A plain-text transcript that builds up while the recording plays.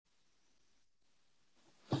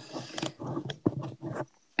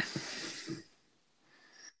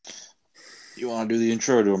want to do the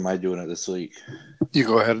intro, or am I doing it this week? You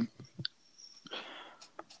go ahead.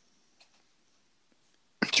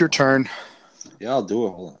 It's your turn. Yeah, I'll do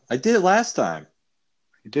it. Hold on. I did it last time.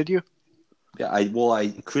 Did you? Yeah,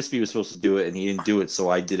 Crispy was supposed to do it, and he didn't do it, so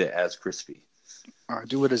I did it as Crispy. All right,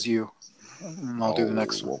 do it as you. And I'll do the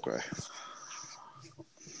next one. Okay.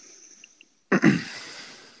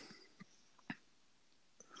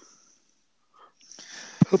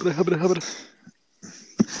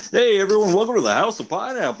 Hey, everyone, welcome to the House of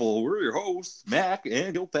Pineapple. We're your hosts, Mac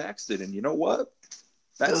and Gil Paxton, and you know what?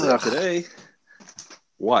 That's it today.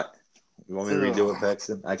 What? You want me to redo it,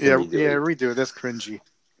 Paxton? I can redo it. Redo it. That's cringy.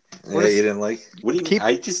 Yeah, you didn't like? What do you mean?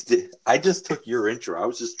 I just took your intro. I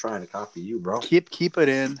was just trying to copy you, bro. Keep it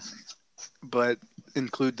in, but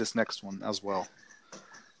include this next one as well.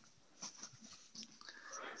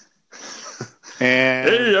 And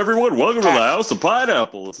hey, everyone, welcome to the House of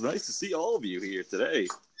Pineapple. It's nice to see all of you here today.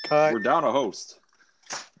 Cut. We're down a host.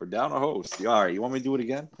 All right, you want me to do it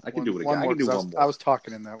again? I can do it again. I can do one more. I was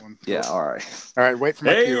talking in that one. Yeah, all right. All right, wait for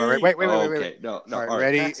my cue. All right, wait. Okay, no. All right, all right,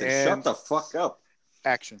 ready, Paxton, and shut the fuck up.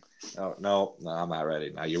 Action. No, I'm not ready.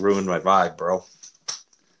 Now you ruined my vibe, bro.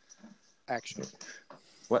 Action.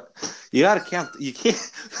 What? You gotta count. You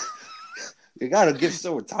can't. You gotta give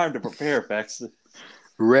someone time to prepare, Paxton.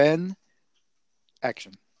 Ren.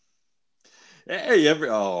 Action. Hey,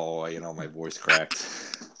 my voice cracked.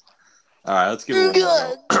 All right, let's give it a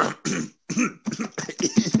go.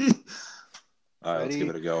 All right, let's give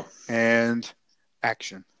it a go. And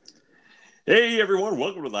action. Hey, everyone,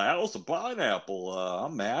 welcome to the House of Pineapple.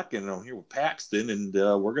 I'm Mac, and I'm here with Paxton, and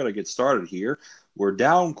we're going to get started here. We're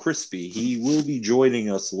down Crispy. He will be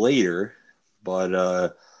joining us later,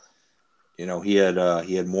 but, he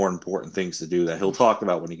had more important things to do that he'll talk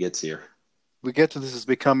about when he gets here. We get to this as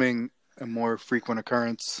becoming a more frequent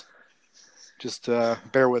occurrence. Just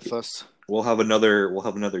bear with us. We'll have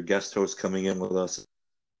another guest host coming in with us,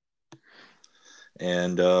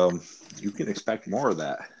 and you can expect more of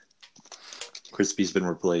that. Crispy's been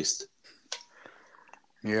replaced.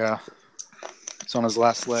 Yeah, he's on his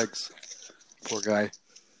last legs. Poor guy.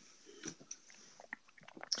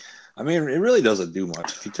 I mean, it really doesn't do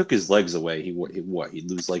much. If he took his legs away, he'd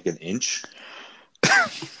lose like an inch.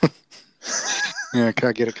 Yeah, can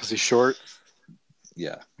I get it because he's short?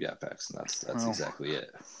 Yeah, Paxton. That's exactly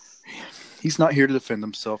it. He's not here to defend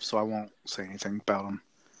himself, so I won't say anything about him.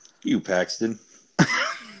 You, Paxton.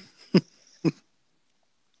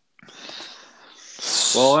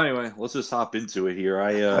 Well, anyway, let's just hop into it here.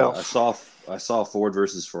 I saw Ford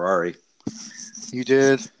versus Ferrari. You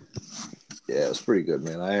did? Yeah, it was pretty good,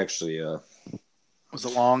 man. I actually Was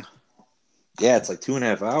it long? Yeah, it's like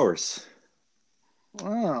 2.5 hours.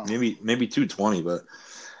 Wow. Maybe 2:20, but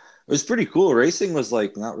it was pretty cool. Racing was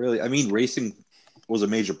like not really. I mean, racing was a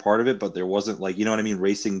major part of it, but there wasn't like, you know what I mean?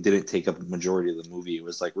 Racing didn't take up the majority of the movie. It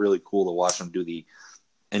was like really cool to watch them do the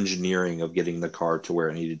engineering of getting the car to where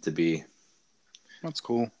it needed to be. That's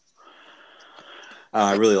cool.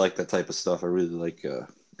 I really like that type of stuff. I really like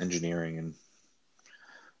engineering and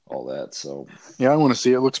all that. So yeah, I want to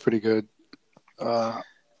see it. It looks pretty good.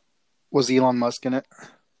 Was Elon Musk in it?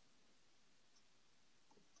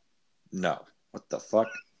 No. What the fuck?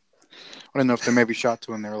 I don't know if they maybe shot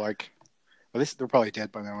to him. They're like, well, they're probably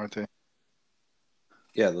dead by now, aren't they?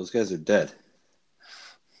 Yeah, those guys are dead.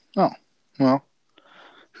 Oh, well.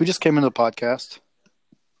 Who just came into the podcast?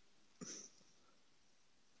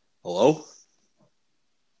 Hello?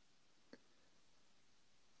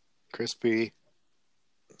 Crispy.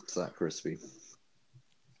 It's not Crispy.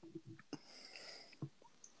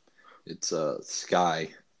 It's Sky.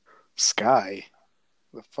 Sky?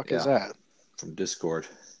 What the fuck is that? From Discord.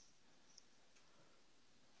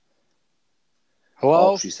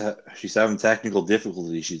 Hello? Oh, she's having technical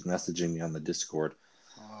difficulties. She's messaging me on the Discord.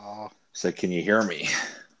 Oh. Said, "Can you hear me?"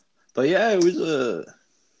 But yeah, it was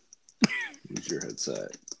use your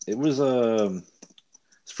headset. It was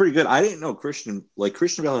it's pretty good. I didn't know Christian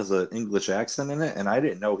Bale has an English accent in it, and I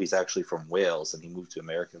didn't know he's actually from Wales, and he moved to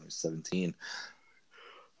America when he was 17.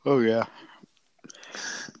 Oh yeah.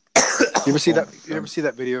 You ever see that? You ever see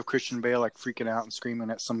that video of Christian Bale like freaking out and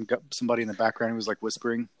screaming at somebody in the background who was like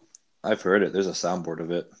whispering? I've heard it. There's a soundboard of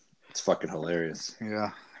it. It's fucking hilarious.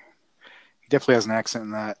 Yeah, he definitely has an accent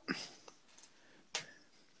in that.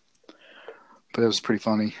 But it was pretty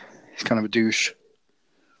funny. He's kind of a douche.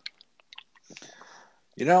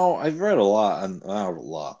 You know, I've read a lot. Not a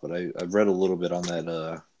lot, but I've read a little bit on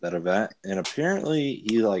that event, and apparently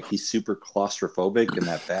he's super claustrophobic, and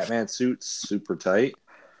that Batman suit's super tight.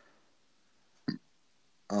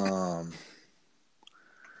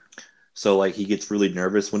 So like he gets really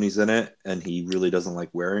nervous when he's in it, and he really doesn't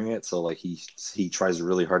like wearing it. So like he tries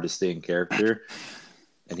really hard to stay in character.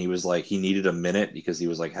 And he was like he needed a minute because he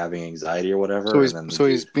was like having anxiety or whatever. So and then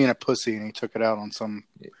he's being a pussy and he took it out on some.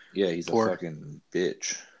 Yeah, he's poor... a fucking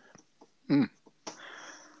bitch. You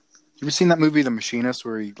ever seen that movie, The Machinist,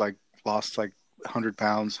 where he like lost like 100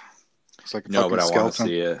 pounds? It's like a no, fucking but I want to skeleton.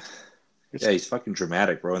 see it. Yeah, he's fucking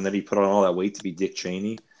dramatic, bro. And then he put on all that weight to be Dick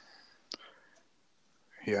Cheney.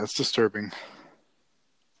 Yeah, it's disturbing.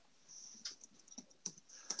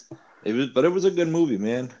 It was a good movie,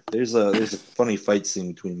 man. There's a funny fight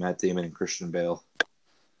scene between Matt Damon and Christian Bale.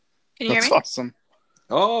 Can you hear me? That's awesome.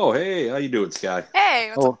 Oh, hey, how you doing, Sky?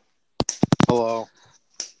 Hey, what's up? Hello.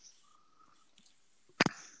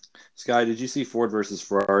 Sky, did you see Ford versus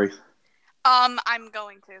Ferrari? I'm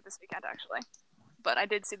going to this weekend actually, but I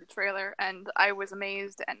did see the trailer and I was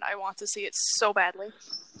amazed, and I want to see it so badly.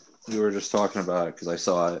 We were just talking about it because I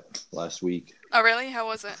saw it last week. Oh, really? How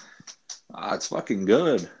was it? It's fucking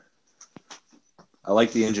good. I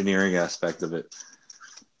like the engineering aspect of it.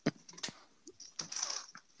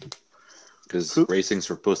 Because racing's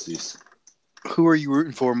for pussies. Who are you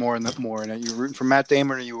rooting for more in it? Are you rooting for Matt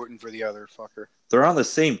Damon, or are you rooting for the other fucker? They're on the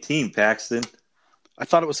same team, Paxton. I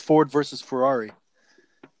thought it was Ford versus Ferrari.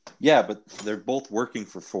 Yeah, but they're both working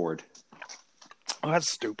for Ford. Oh,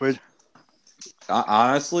 that's stupid.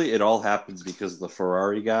 Honestly, it all happens because the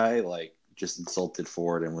Ferrari guy like just insulted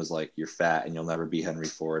Ford and was like, "You're fat and you'll never be Henry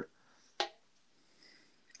Ford."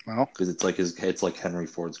 Well, because it's like Henry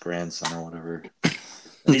Ford's grandson or whatever.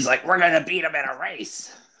 And he's like, "We're gonna beat him in a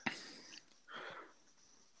race."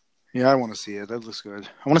 Yeah, I want to see it. That looks good.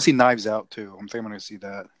 I want to see Knives Out too. I'm thinking I'm going to see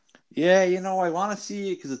that. Yeah, I want to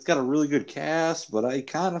see it because it's got a really good cast, but I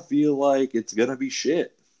kind of feel like it's gonna be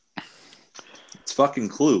shit. It's fucking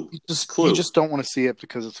Clue. You just don't want to see it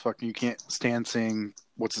because it's fucking. You can't stand seeing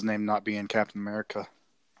what's his name not being Captain America.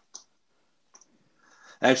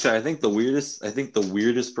 Actually, I think the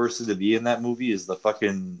weirdest person to be in that movie is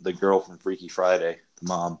the girl from Freaky Friday, the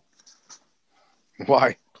mom.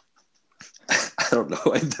 Why? I don't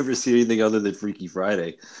know. I've never seen anything other than Freaky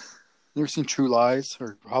Friday. You ever seen True Lies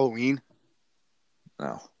or Halloween?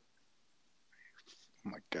 No. Oh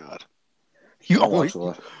my god. You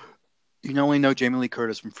only know Jamie Lee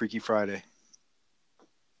Curtis from Freaky Friday.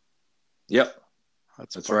 Yep.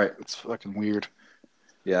 That's right. It's fucking weird.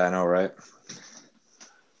 Yeah, I know, right?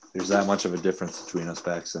 There's that much of a difference between us,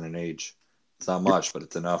 Paxton, in age. It's not much, but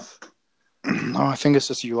it's enough. No, I think it's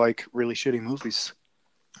just you like really shitty movies.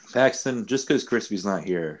 Paxton, just because Crispy's not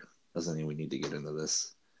here doesn't mean we need to get into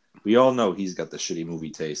this. We all know he's got the shitty movie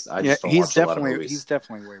taste. I just don't watch a lot of movies. He's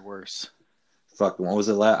definitely way worse. Fucking, what was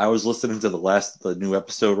it? I was listening to the new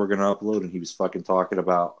episode we're gonna upload, and he was fucking talking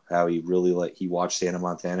about how he really he watched Hannah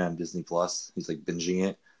Montana on Disney Plus. He's like binging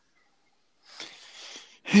it.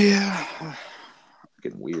 Yeah.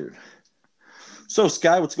 Getting weird. So,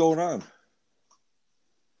 Sky, what's going on?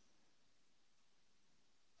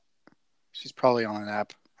 She's probably on an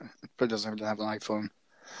app, but doesn't have an iPhone.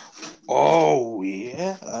 Oh,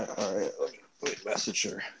 yeah? All right. Let me message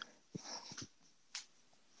her.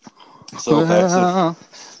 So, Paxton,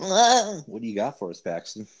 what do you got for us,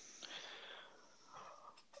 Paxton?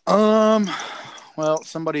 Well,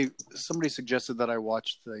 somebody suggested that I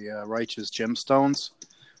watch the Righteous Gemstones,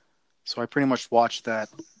 so I pretty much watched that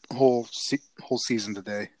whole season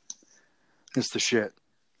today. It's the shit.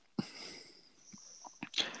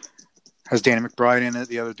 Has Danny McBride in it,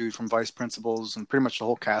 the other dude from Vice Principals, and pretty much the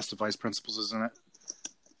whole cast of Vice Principals is in it.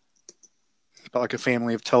 About like a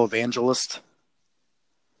family of televangelists.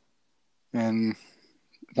 And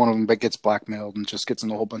one of them gets blackmailed and just gets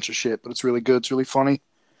into a whole bunch of shit. But it's really good. It's really funny.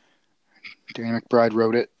 Danny McBride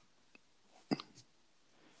wrote it.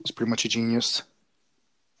 He's pretty much a genius.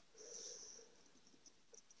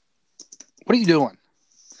 What are you doing?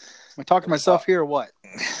 Am I talking to myself here or what?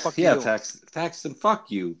 Fuck yeah, you. Paxton, fuck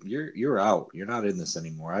you. You're out. You're not in this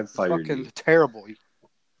anymore. I've fired you. Fucking terrible. You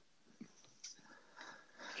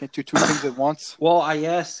can't do two things at once. Well, I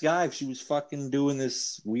asked Sky if she was fucking doing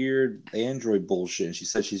this weird Android bullshit, and she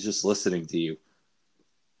said she's just listening to you.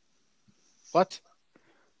 What?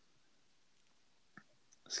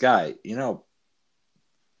 Sky,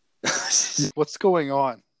 What's going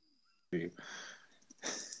on?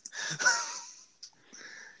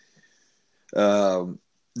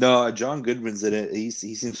 No, John Goodman's in it. He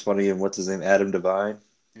seems funny, and what's his name? Adam Devine.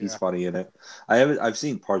 He's funny in it. I've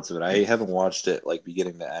seen parts of it. I haven't watched it like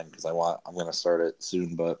beginning to end because I'm gonna start it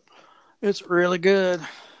soon. But it's really good. You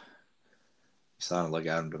sounded like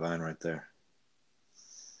Adam Devine right there.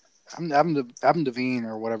 Adam Devine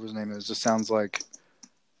or whatever his name is just sounds like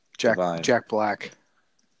Jack Black.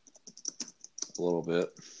 a little bit.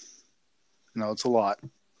 No, it's a lot.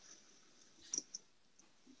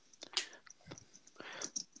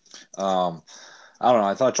 I don't know.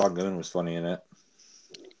 I thought John Goodman was funny in it.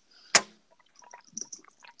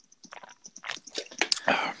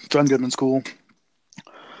 John Goodman's cool.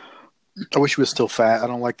 I wish he was still fat. I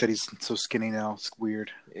don't like that he's so skinny now. It's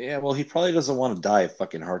weird. Yeah, well, he probably doesn't want to die of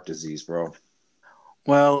fucking heart disease, bro.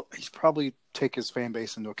 Well, he's probably take his fan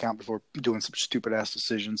base into account before doing some stupid ass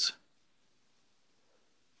decisions.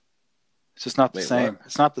 It's just not the same. What?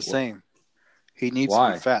 It's not the same. He needs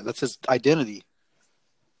to be fat. That's his identity.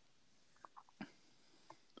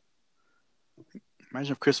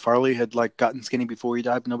 Imagine if Chris Farley had gotten skinny before he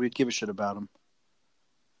died, but nobody'd give a shit about him.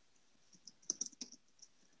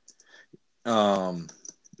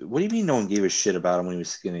 What do you mean no one gave a shit about him when he was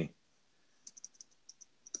skinny?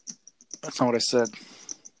 That's not what I said.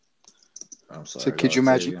 I'm sorry. So could you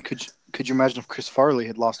imagine? Could you imagine if Chris Farley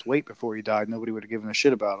had lost weight before he died? Nobody would have given a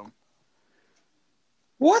shit about him.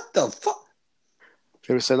 What the fuck?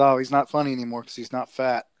 They would have said, "Oh, he's not funny anymore because he's not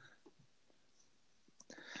fat."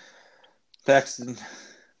 Paxton.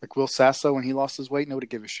 Like Will Sasso, when he lost his weight, nobody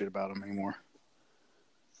gave a shit about him anymore.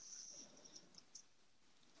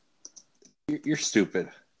 You're stupid.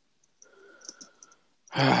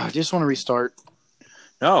 I just want to restart.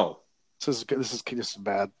 No. This is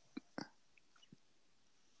bad.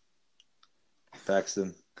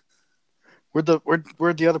 Paxton. Where'd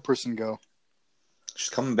the other person go? She's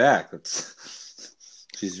coming back.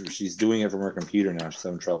 She's doing it from her computer now. She's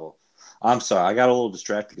having trouble. I'm sorry. I got a little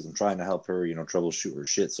distracted because I'm trying to help her, troubleshoot her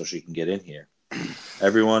shit so she can get in here.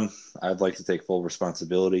 Everyone, I'd like to take full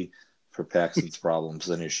responsibility for Paxton's problems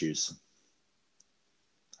and issues.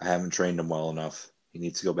 I haven't trained him well enough. He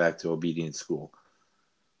needs to go back to obedience school.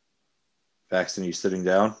 Paxton, are you sitting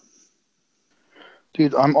down?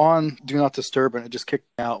 Dude, I'm on Do Not Disturb, and it just kicked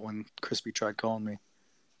me out when Crispy tried calling me.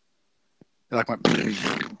 It went...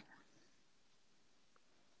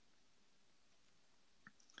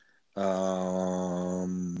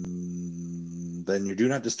 Then your Do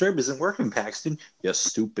Not Disturb isn't working, Paxton. You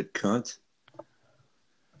stupid cunt.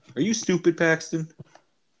 Are you stupid, Paxton?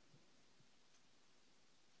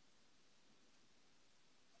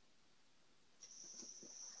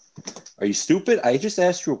 Are you stupid? I just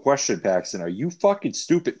asked you a question, Paxton. Are you fucking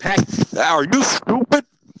stupid? Paxton, are you stupid?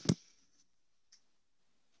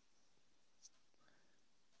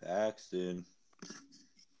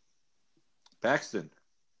 Paxton.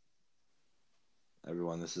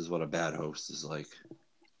 Everyone, this is what a bad host is like.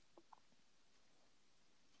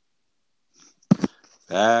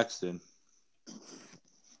 Paxton.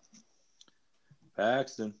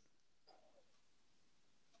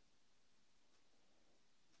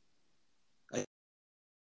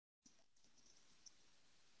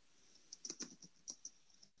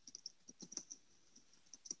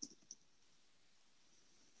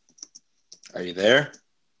 Are you there?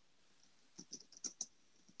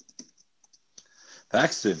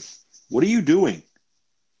 Paxton, what are you doing?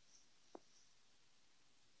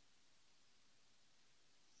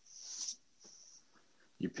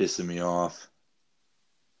 You're pissing me off.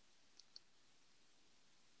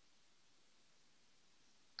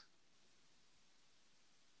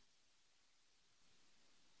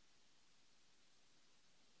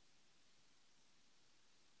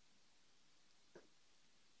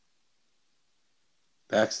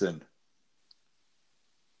 Paxton.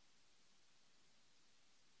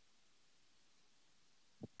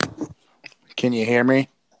 Can you hear me?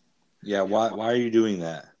 Yeah, why are you doing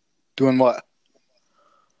that? Doing what?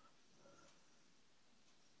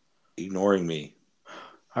 Ignoring me.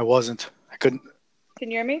 I wasn't. I couldn't.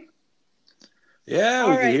 Can you hear me? Yeah,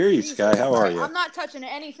 we can hear you, Sky. How are you? I'm not touching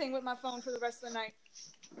anything with my phone for the rest of the night.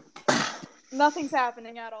 Nothing's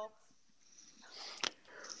happening at all.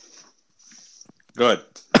 Good.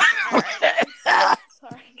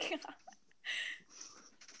 Sorry.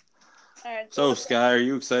 All right. So, Sky, are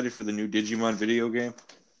you excited for the new Digimon video game?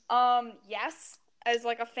 Yes. As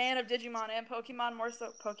a fan of Digimon and Pokemon, more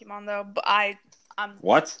so Pokemon though. But I'm.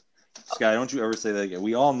 What? Sky, don't you ever say that again.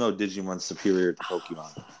 We all know Digimon's superior to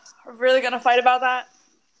Pokemon. We're really gonna fight about that?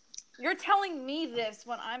 You're telling me this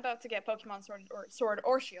when I'm about to get Pokemon Sword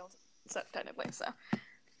or Shield, so technically. So.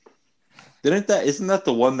 Isn't that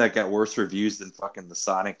the one that got worse reviews than fucking the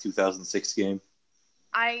Sonic 2006 game?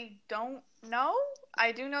 I don't know.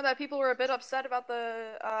 I do know that people were a bit upset about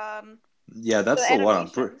the. Yeah, that's the one.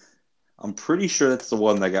 I'm pretty sure that's the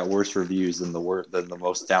one that got worse reviews than the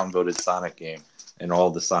most downvoted Sonic game, and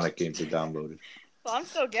all the Sonic games are downvoted. Well, I'm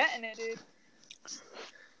still getting it, dude.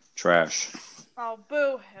 Trash. Oh,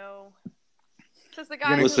 boo-hoo. Just the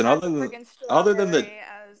guy listen, who has other than the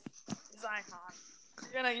as Zycon.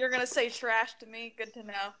 You're gonna say trash to me. Good to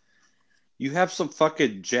know. You have some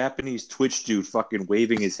fucking Japanese Twitch dude fucking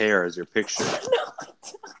waving his hair as your picture.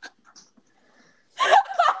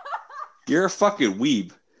 You're a fucking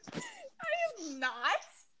weeb. I am not.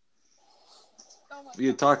 Oh my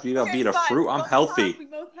You God. talk to me about Okay, being a fine. fruit. I'm healthy. We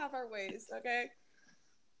both have our ways, okay?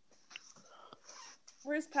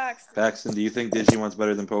 Where's Paxton? Paxton, do you think Digimon's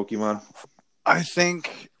better than Pokemon? I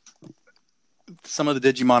think some of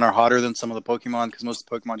the Digimon are hotter than some of the Pokemon because most of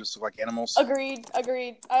the Pokemon just look like animals. Agreed. I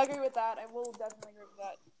agree with that. I will definitely agree with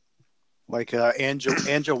that. Like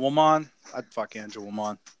Angelomon. I'd fuck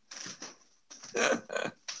Angelomon.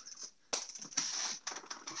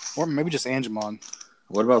 Or maybe just Angemon.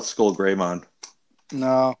 What about Skull Greymon?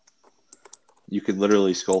 No. You could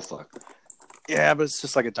literally skull fuck. Yeah, but it's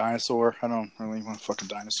just like a dinosaur. I don't really want to fuck a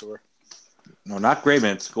dinosaur. No, not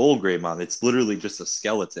Greymon. It's Skull Greymon. It's literally just a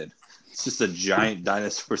skeleton. It's just a giant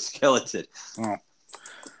dinosaur skeleton. Oh.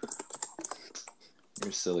 You're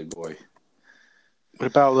a silly boy. What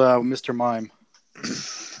about Mr. Mime? I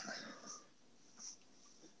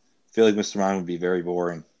feel like Mr. Mime would be very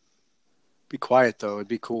boring. Be quiet, though. It'd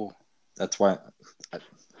be cool. That's why...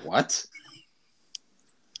 What?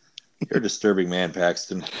 You're a disturbing man,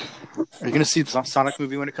 Paxton. Are you going to see the Sonic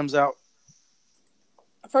movie when it comes out?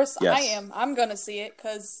 First, Yes. I am. I'm gonna see it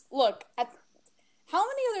because look, how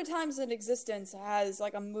many other times in existence has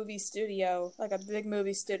like a movie studio, like a big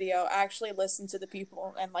movie studio, actually listened to the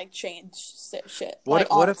people and like change shit? What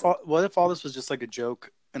Like, if all this was just like a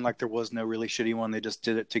joke and like there was no really shitty one? They just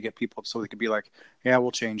did it to get people so they could be like, yeah,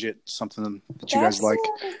 we'll change it to something that you guys like.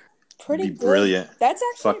 Pretty Be good. brilliant. That's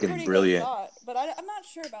actually Fucking a pretty brilliant. good thought, but I'm not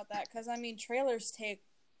sure about that because I mean trailers take.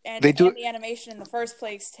 And, They do and the animation in the first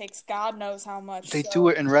place takes God knows how much. They so. do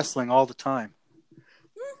it in wrestling all the time.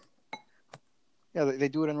 Yeah, they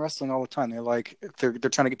do it in wrestling all the time. They're like, if they're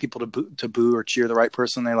trying to get people to boo or cheer the right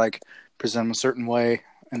person, they like present them a certain way,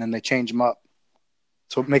 and then they change them up.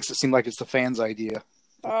 So it makes it seem like it's the fans' idea.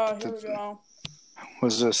 Oh, here we go.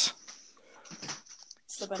 What's this?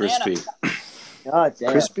 It's the banana. Crispy. God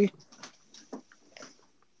damn. Crispy?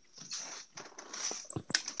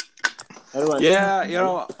 Yeah, you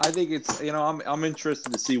know, I think it's, you know, I'm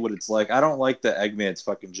interested to see what it's like. I don't like that Eggman's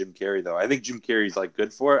fucking Jim Carrey though. I think Jim Carrey's like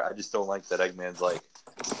good for it. I just don't like that Eggman's like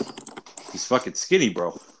he's fucking skinny,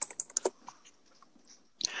 bro.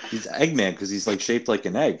 He's Eggman because he's like shaped like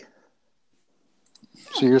an egg.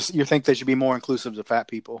 So you think they should be more inclusive to fat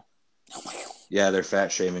people? Yeah, they're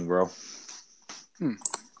fat shaming, bro. Hey,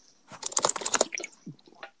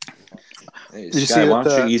 Did you Sky, see why that,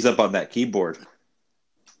 don't you ease up on that keyboard?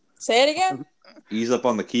 Say it again. Ease up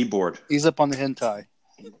on the keyboard. Ease up on the hentai.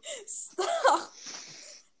 Stop.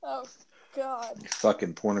 Oh God.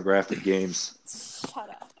 Fucking pornographic games. Shut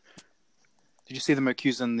up. Did you see them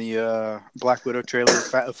accusing the Black Widow trailer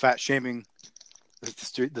of fat shaming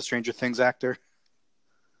the Stranger Things actor?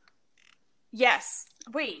 Yes.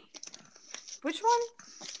 Wait. Which one?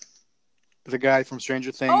 The guy from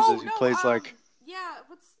Stranger Things who plays like... Yeah.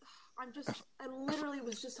 I literally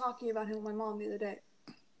was just talking about him with my mom the other day.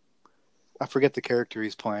 I forget the character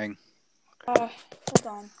he's playing. Hold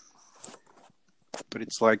on. But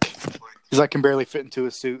it's like... He's like can barely fit into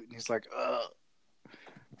a suit. And he's like, ugh.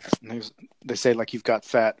 And they say like you've got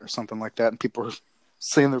fat or something like that. And people are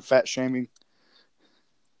saying they're fat shaming.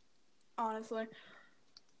 Honestly.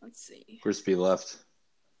 Let's see. Crispy left.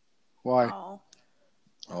 Why?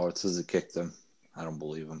 Oh, it says it kicked him. I don't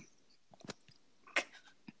believe him.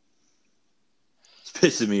 It's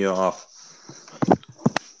pissing me off.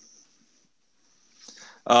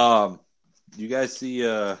 You guys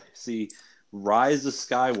see Rise of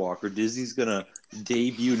Skywalker? Disney's gonna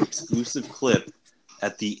debut an exclusive clip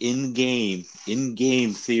at the in-game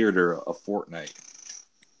theater of Fortnite.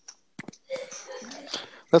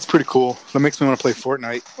 That's pretty cool. That makes me want to play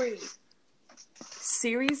Fortnite. Wait.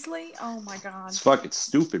 Seriously? Oh my God. It's fucking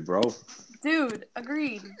stupid, bro. Dude,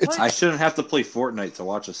 agreed. I shouldn't have to play Fortnite to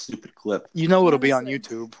watch a stupid clip. You know it'll be on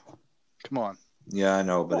Honestly. YouTube. Come on. Yeah, I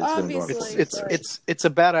know, but Well, it's gonna go on obviously, Fortnite. It's a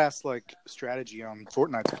badass like strategy on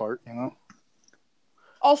Fortnite's part, you know?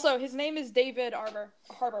 Also, his name is David Harbour.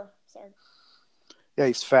 Sorry. Yeah,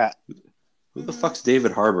 he's fat. Who the fuck's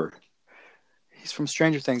David Harbour? He's from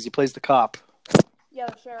Stranger Things. He plays the cop. Yeah,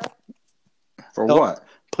 the sheriff. For Hell- what?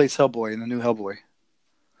 Plays Hellboy in the new Hellboy.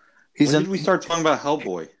 When did we start talking about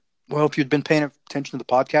Hellboy? Well, if you'd been paying attention to the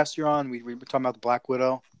podcast you're on, we were talking about the Black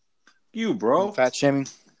Widow. You, bro. Fat shaming.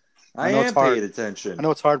 I know it's am hard. paying attention. I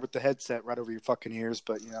know it's hard with the headset right over your fucking ears,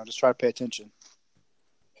 but, you know, just try to pay attention.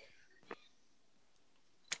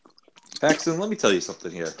 Paxton, let me tell you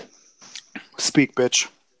something here. Speak, bitch.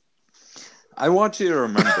 I want you to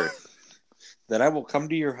remember that I will come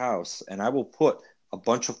to your house and I will put a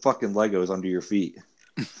bunch of fucking Legos under your feet.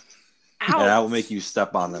 Ouch. And I will make you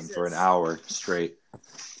step on them for an Jesus. hour straight.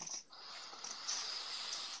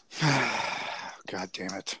 God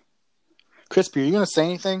damn it. Crispy, are you going to say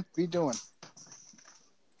anything? What are you doing?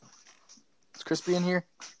 Is Crispy in here?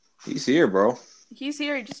 He's here, bro. He's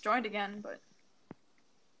here. He just joined again, but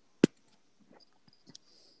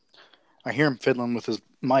I hear him fiddling with his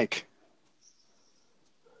mic.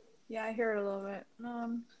 yeah, I hear it a little bit.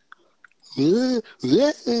 Yeah,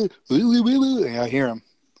 I hear him.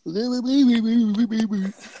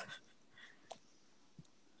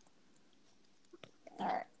 All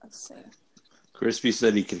right, let's see. Crispy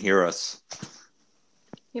said he can hear us.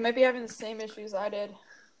 He might be having the same issues I did.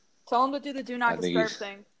 Tell him to do the do I not think disturb he's-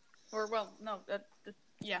 thing. Or, well, no,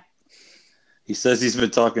 yeah. He says he's been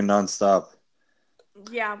talking nonstop.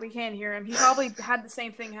 Yeah, we can't hear him. He probably had the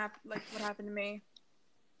same thing like what happened to me.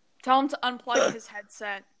 Tell him to unplug his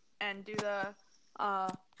headset and do the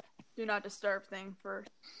do not disturb thing for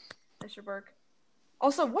Mr. Burke.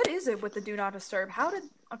 Also, what is it with the do not disturb?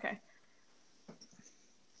 Okay.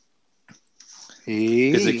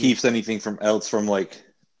 Because it keeps anything from like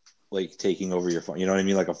taking over your phone. You know what I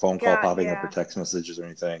mean? Like a phone call popping up or text messages or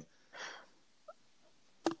anything.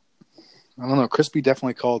 I don't know. Crispy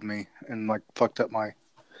definitely called me and like fucked up my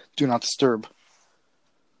do not disturb.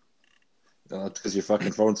 It's because your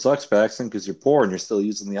fucking phone sucks, Paxton, because you're poor and you're still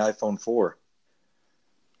using the iPhone 4.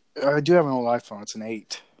 I do have an old iPhone. It's an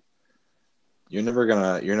 8. You're never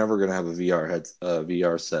gonna have a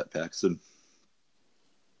VR set, Paxton.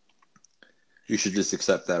 You should just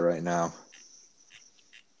accept that right now.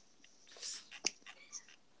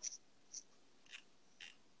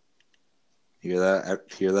 Hear that?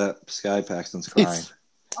 Hear that? Sky Paxton's crying.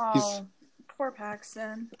 Oh, poor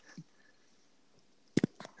Paxton.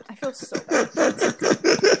 I feel so bad.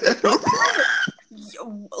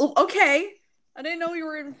 Okay. I didn't know you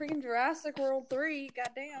were in freaking Jurassic World 3.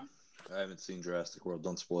 Goddamn. I haven't seen Jurassic World.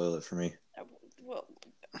 Don't spoil it for me. Well,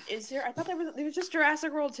 is there? I thought there was just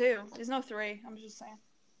Jurassic World 2. There's no 3. I'm just saying.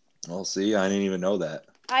 Well, see, I didn't even know that.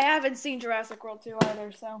 I haven't seen Jurassic World 2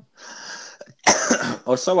 either, so.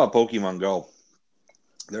 Let's talk about Pokemon Go.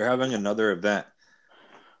 They're having another event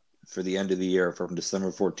for the end of the year from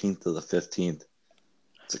December 14th to the 15th.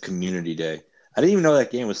 It's a community day. I didn't even know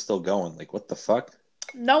that game was still going. Like, what the fuck?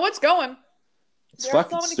 No, it's going. It's There are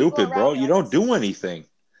fucking so many people stupid, bro. around You us. don't do anything.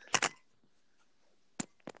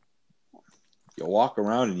 You walk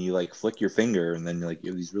around and you, like, flick your finger and then, like,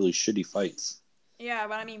 you have these really shitty fights. Yeah,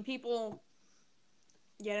 but I mean, people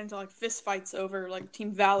get into like fist fights over like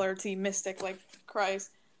Team Valor, Team Mystic, like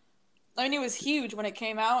Christ. I mean, it was huge when it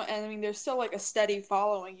came out, and I mean, there's still like a steady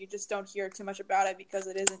following. You just don't hear too much about it because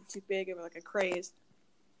it isn't too big of like a craze.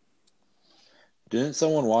 Didn't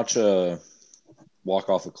someone walk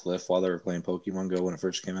off a cliff while they were playing Pokemon Go when it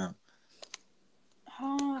first came out?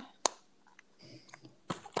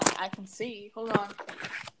 I can see. Hold on.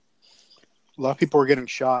 A lot of people are getting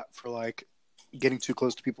shot for like getting too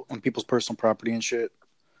close to people on people's personal property and shit.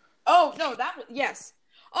 Oh no, yes.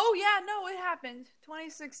 Oh yeah, no, it happened.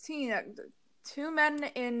 2016. 2 men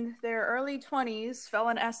in their early 20s fell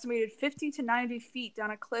an estimated 50 to 90 feet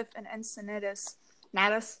down a cliff in Encinitas.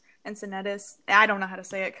 I don't know how to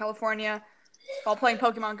say it. California, while playing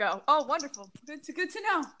Pokemon Go. Oh, wonderful. Good to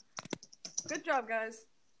know. Good job, guys.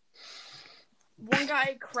 One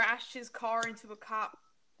guy crashed his car into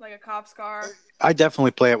a cop's car. I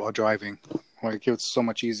definitely play it while driving. Like, it's so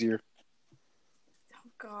much easier. Oh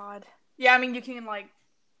God. Yeah, I mean you can like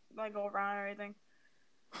go around and everything.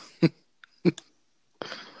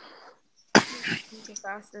 You get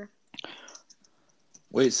faster.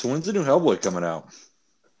 Wait, so when's the new Hellboy coming out?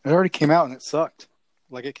 It already came out and it sucked.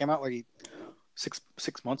 Like, it came out like six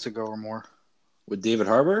months ago or more. With David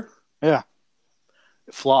Harbour? Yeah.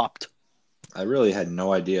 It flopped. I really had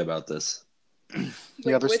no idea about this.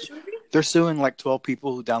 Yeah, Which movie? they're suing like 12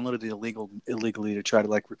 people who downloaded it illegally to try to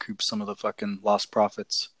like recoup some of the fucking lost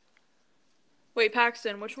profits. Wait,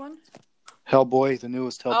 Paxton, which one? Hellboy, the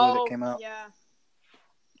newest Hellboy that came out. Yeah.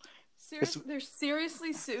 They're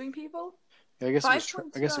seriously suing people? Yeah, I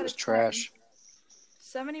guess it was trash.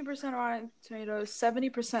 70% Rotten Tomatoes,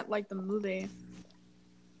 70% like the movie.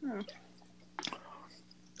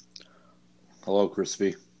 Hello,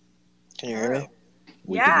 Crispy. Can you hear me?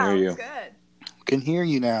 We can hear you. That's good. Can hear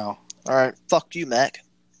you now. All right. Fuck you, Mac.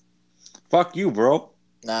 Fuck you, bro.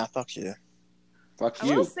 Nah, fuck you. Fuck I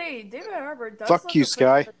will you. say, David Harbour does Fuck look you, a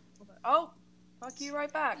Sky. pretty- Oh, fuck you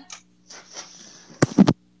right back.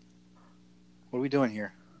 What are we doing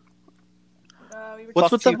here? We were What's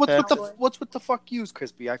just with the you, what's with the fuck yous,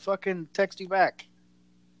 Crispy? I fucking text you back.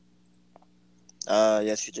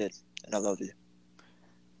 Yes, you did, and I love you.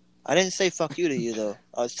 I didn't say fuck you to you though.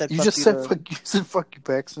 I said You fuck just you said to. fuck. You said fuck you,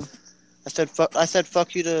 Paxton. I said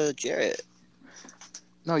fuck you to Jarrett.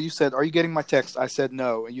 No, you said, "Are you getting my text?" I said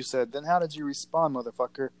no, and you said, "Then how did you respond,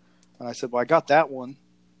 motherfucker?" And I said, "Well, I got that one,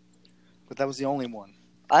 but that was the only one."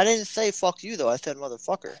 I didn't say fuck you though. I said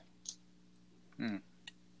motherfucker.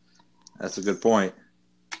 That's a good point.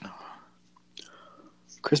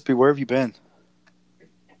 Crispy, where have you been?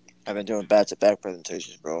 I've been doing back-to-back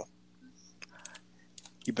presentations, bro.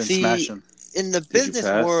 You've been See, smashing. In the Did you business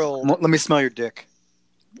pass? world, Let me smell your dick.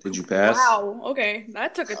 Did you pass? Wow. Okay,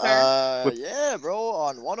 that took a turn. yeah, bro.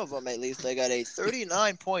 On one of them, at least, I got a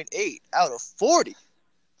 39.8 out of 40.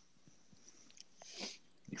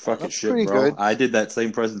 You fucking That's shit, pretty bro. good. I did that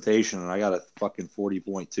same presentation and I got a fucking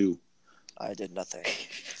 40.2. I did nothing,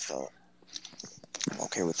 so I'm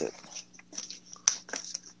okay with it.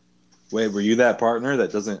 Wait, were you that partner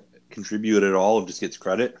that doesn't contribute at all and just gets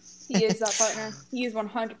credit? He is that partner. He is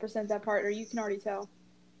 100% that partner. You can already tell.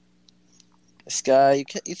 This guy,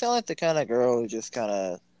 you sound like the kind of girl who just kind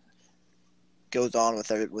of goes on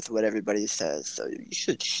with what everybody says. So you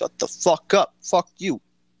should shut the fuck up. Fuck you.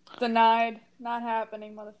 Denied. Not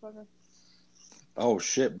happening, motherfucker. Oh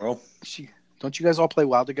shit, bro. Don't you guys all play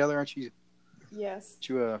WoW together? Aren't you? Yes. Aren't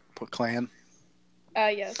you put clan?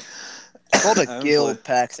 Yes. It's called I a don't guild, play.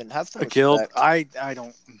 Paxton. Have some A guild? respect. I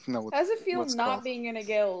don't know what How's it feel what's not called. being in a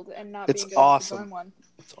guild and not It's being good enough to awesome. join one?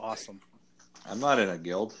 It's awesome. I'm not in a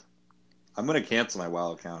guild. I'm gonna cancel my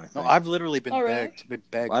WoW account. I think. No, I've literally been Oh, really?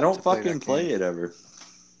 begged. I don't to play fucking that play game. it ever.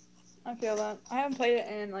 I feel that. I haven't played it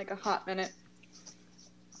in like a hot minute.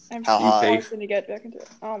 I'm How hot? forcing to get back into it.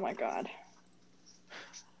 Oh my god.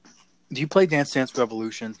 Do you play Dance Dance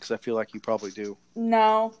Revolution? Because I feel like you probably do.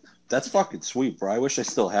 No. That's fucking sweet, bro. I wish I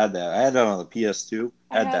still had that. I had that on the PS2.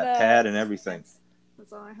 I Had that pad and everything.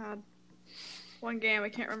 That's all I had. One game, I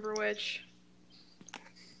can't remember which.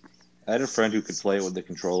 I had a friend who could play it with the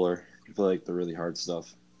controller. He could play like the really hard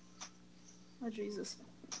stuff. Oh Jesus.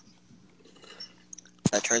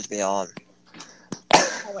 That turns me on.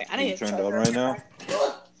 Oh wait, I You need to turned charge on her. right now?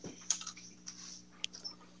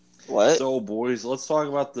 What? So, boys, let's talk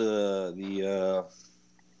about those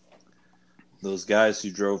guys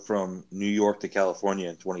who drove from New York to California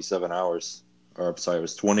in 27 hours. Or, I'm sorry, it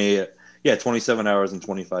was 27 hours and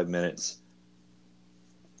 25 minutes.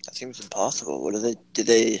 That seems impossible. What did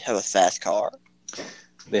they have a fast car?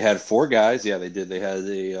 They had 4 guys. Yeah, they did. They had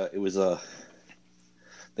they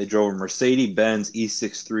drove a Mercedes-Benz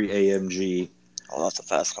E63 AMG Oh, that's a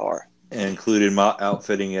fast car. and included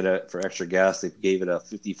outfitting it for extra gas. They gave it a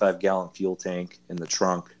 55-gallon fuel tank in the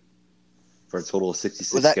trunk for a total of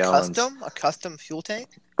 66 Was that gallons. custom? A custom fuel tank?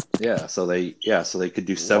 Yeah, so they could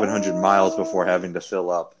do 700 miles before having to fill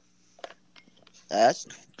up. That's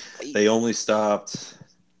crazy. They only stopped.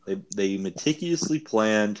 They meticulously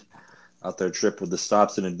planned out their trip with the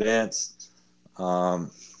stops in advance, and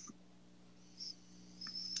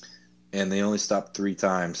they only stopped 3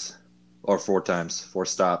 times or 4 times, 4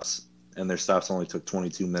 stops, and their stops only took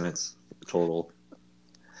 22 minutes total.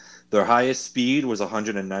 Their highest speed was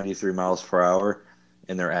 193 miles per hour,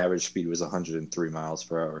 and their average speed was 103 miles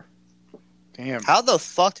per hour. Damn. How the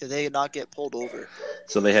fuck did they not get pulled over?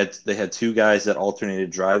 So they had 2 guys that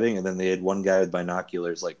alternated driving, and then they had 1 guy with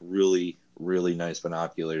binoculars, like really, really nice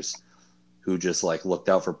binoculars, who just like looked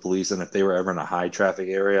out for police. And if they were ever in a high traffic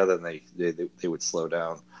area, then they would slow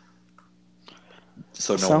down,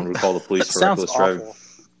 so no one would call the police for Sounds reckless awful. driving.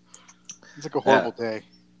 It's like a horrible day.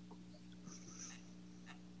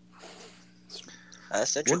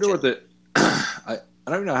 That's I interesting. wonder what the I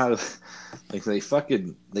don't even know how to like they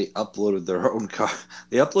uploaded their own car.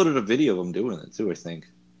 They uploaded a video of them doing it too, I think.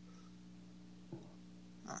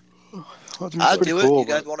 Well, it's I'll pretty do cool, it. You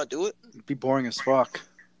guys but want to do it? it'd be boring as fuck.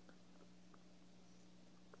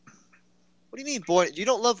 What do you mean, boy? You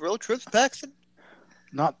don't love road trips, Paxton?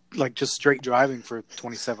 Not like just straight driving for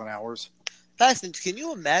 27 hours. Paxton, can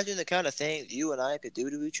you imagine the kind of things you and I could do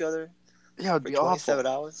to each other Yeah, it'd for be 27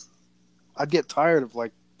 awful. hours? I'd get tired of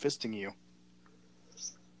like fisting you.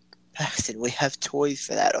 Paxton, we have toys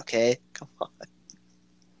for that, okay? Come on.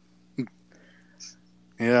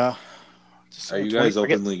 Yeah. Are you guys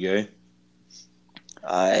openly gay?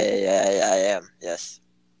 I am, yes.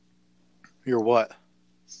 You're what?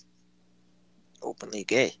 Openly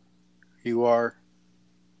gay. You are.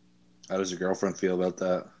 How does your girlfriend feel about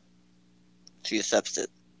that? She accepts it.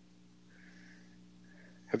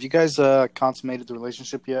 Have you guys consummated the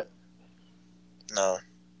relationship yet? No.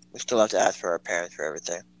 We still have to ask for our parents for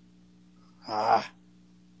everything. Ah.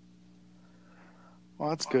 Well,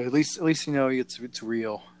 that's good. At least you know it's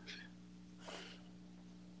real.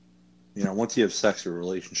 You know, once you have sex, your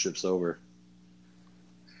relationship's over.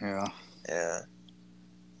 Yeah. Yeah.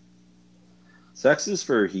 Sex is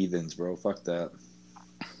for heathens, bro. Fuck that.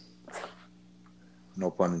 No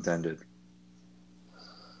pun intended.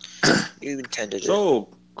 You intended it. So,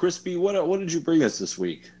 Crispy, what did you bring us this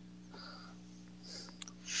week?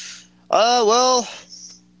 Well,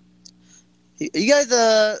 you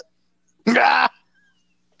guys,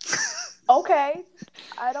 Okay.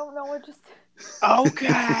 I don't know what just.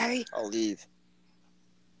 Okay. I'll leave.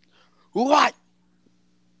 What?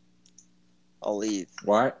 I'll leave.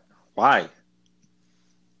 Why? Why?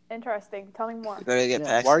 Interesting. Tell me more. You better get Yeah,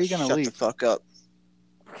 past. why are you gonna Shut leave? the fuck up.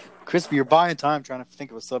 Crispy, you're buying time trying to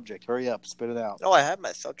think of a subject. Hurry up, spit it out. No, I have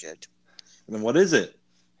my subject. And then what is it?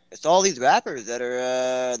 It's all these rappers that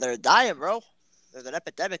are dying, bro. There's an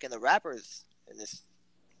epidemic in the rappers in this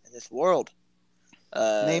world.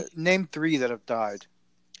 Name 3 that have died.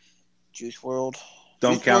 Juice World.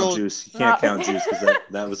 Don't Juice count WRLD. Juice. You can't count Juice because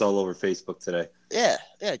that was all over Facebook today. Yeah,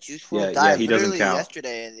 Juice WRLD Yeah, died he doesn't literally count.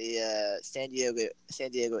 yesterday in the San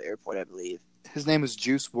Diego airport, I believe. His name is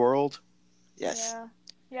Juice World. Yes. Yeah.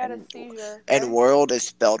 He had a And- seizure. And right? world is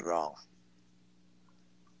spelled wrong.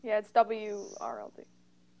 Yeah, it's WRLD.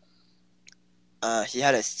 He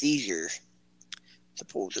had a seizure,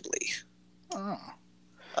 supposedly. Oh.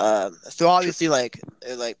 So obviously, like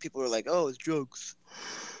people were like, "Oh, it's drugs,"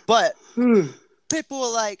 but people were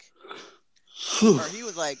like, or he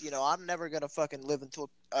was like, I'm never gonna fucking live until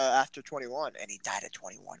after 21, and he died at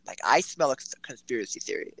 21. Like, I smell a conspiracy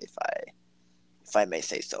theory, if I may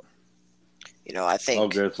say so. I think. Oh,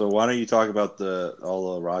 good. So why don't you talk about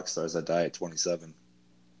all the rock stars that die at 27?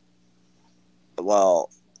 Well,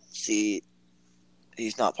 see,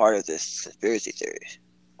 he's not part of this conspiracy theory.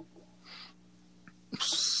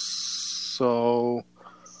 So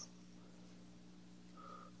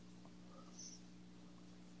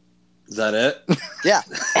Is that it? Yeah,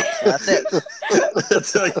 that's it.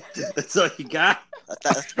 that's all you got?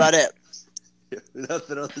 That's about it.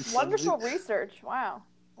 Nothing else. Wonderful research. Wow.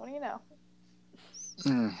 What do you know?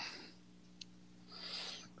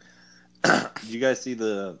 Did you guys see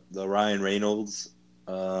the Ryan Reynolds?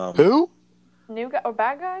 Who? New guy or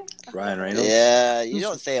bad guy? Ryan Reynolds? Yeah, you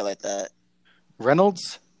don't say it like that.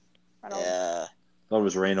 Reynolds? I don't know. Yeah, I thought it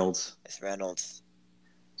was Reynolds. it's Reynolds.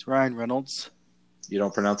 It's Ryan Reynolds. You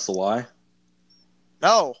don't pronounce the Y?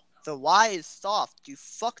 No, the Y is soft. You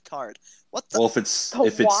fucktard. What the? Well, if it's The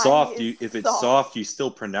if Y it's soft, is soft, soft. you still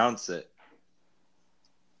pronounce it.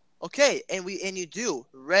 Okay, and you do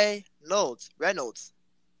Reynolds.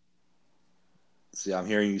 See, I'm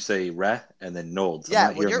hearing you say re and then Nolds. I'm Yeah,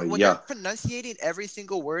 not when hearing you're the ya. pronunciating every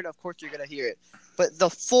single word, of course you're gonna hear it. But the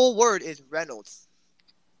full word is Reynolds.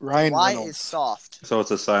 Ryan Y Reynolds. is soft. So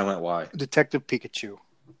it's a silent Y. Detective Pikachu.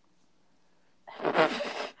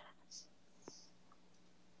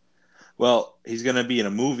 Well, he's going to be in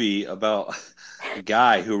a movie about a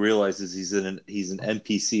guy who realizes he's an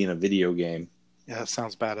NPC in a video game. Yeah, that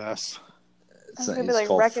sounds badass. It's gonna be It's like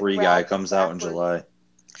called Wreck-It Free Ralph Guy. and Comes out in backwards. July.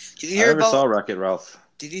 Did you I hear never about? saw Wreck-It Ralph.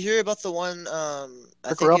 Did you hear about the one? I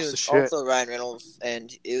Wreck-It think Ralph's it the was shit. also Ryan Reynolds,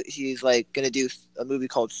 and he's like gonna do a movie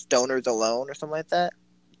called Stoners Alone or something like that.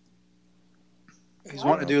 He's What?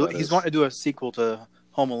 wanting to do. That He's is- wanting to do a sequel to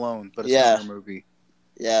Home Alone, but it's Yeah. not a movie.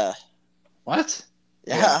 Yeah, What?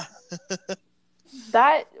 yeah.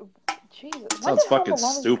 That Jesus. When Sounds did Home fucking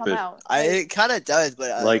Alone even stupid. come out? It kind of does,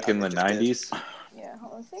 but Like I'm in the interested. 90s? Yeah,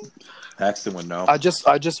 hold on, see? Paxton would know. I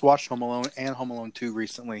just watched Home Alone and Home Alone 2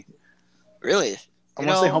 recently. Really? I want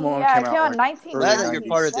to say Home Alone Yeah, came it came out out. in Like, 1990. Glad that early you're 90s.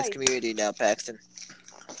 part of this Right. community now, Paxton.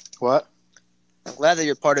 What? I'm glad that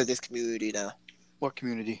you're part of this community now. What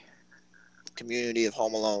community? Community of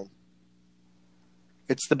Home Alone.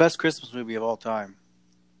 It's the best Christmas movie of all time.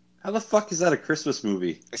 How the fuck is that a Christmas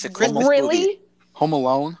movie? It's a Christmas really? movie. Home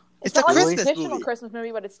Alone. It's not a like a Christmas traditional movie. Christmas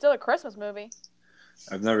movie, but it's still a Christmas movie.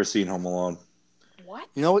 I've never seen Home Alone. What?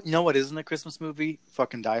 You know what isn't a Christmas movie?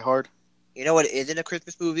 Fucking Die Hard. You know what isn't a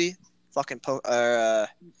Christmas movie? Fucking you know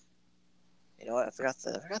what? I forgot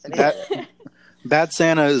the name. That- of it. Bad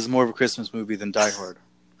Santa is more of a Christmas movie than Die Hard.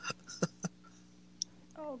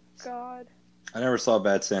 Oh God. I never saw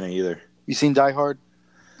Bad Santa either. You seen Die Hard?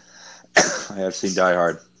 I have seen Die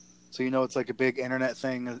Hard. So you know it's like a big internet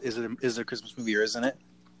thing. Is it a Christmas movie or isn't it?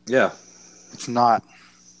 Yeah. It's not.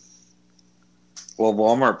 Well,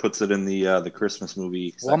 Walmart puts it in the Christmas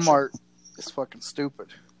movie section. Walmart is fucking stupid.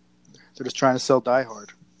 They're just trying to sell Die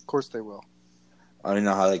Hard. Of course they will. I don't even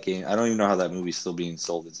know how that game. I don't even know how that movie's still being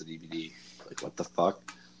sold as a DVD. Like, what the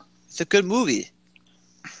fuck? It's a good movie.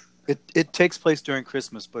 It takes place during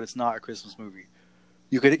Christmas, but it's not a Christmas movie.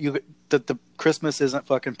 The Christmas isn't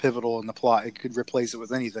fucking pivotal in the plot. It could replace it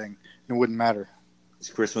with anything. It wouldn't matter. Is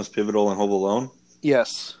Christmas pivotal in Home Alone?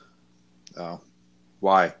 Yes. Oh.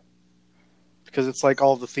 Why? Because it's like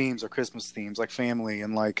all the themes are Christmas themes, like family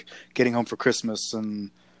and like getting home for Christmas, and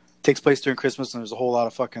it takes place during Christmas, and there's a whole lot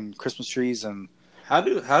of fucking Christmas trees. And How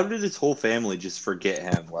did his whole family just forget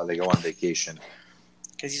him while they go on vacation?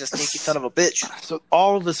 Because he's a sneaky son of a bitch. so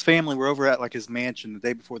all of this family were over at like his mansion the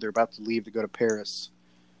day before they're about to leave to go to Paris,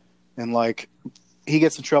 and like he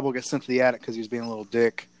gets in trouble, gets sent to the attic because he was being a little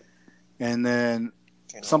dick, and then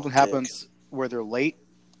something happens where they're late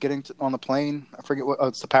getting on the plane. I forget what. Oh,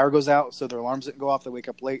 it's the power goes out, so their alarms didn't go off. They wake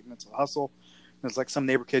up late, and it's a hustle. And it's like some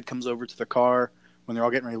neighbor kid comes over to the car when they're all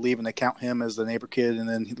getting ready to leave, and they count him as the neighbor kid, and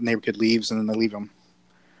then the neighbor kid leaves, and then they leave him.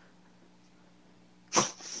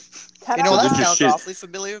 You know, So that they're just sounds shit- awfully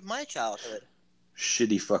familiar with my childhood.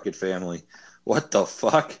 Shitty fucking family. What the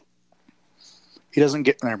fuck? He doesn't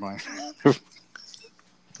get. Never mind. I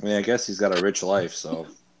mean, I guess he's got a rich life, so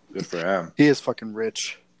good for him. He is fucking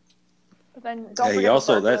rich. But then don't Hey, forget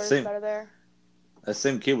also, the that burglars same- that are there. That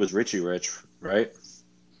same kid was Richie Rich, right?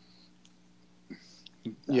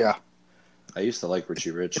 Yeah, I used to like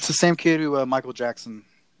Richie Rich. it's the same kid who Michael Jackson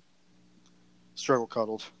struggle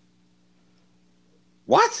cuddled.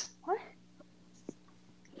 What?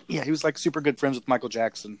 Yeah, he was like super good friends with Michael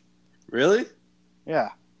Jackson. Really? Yeah.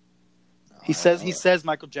 He says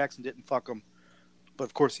Michael Jackson didn't fuck him, but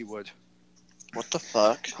of course he would. What the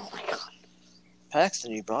fuck? Oh my god.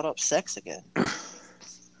 Paxton, you brought up sex again.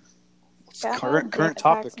 It's current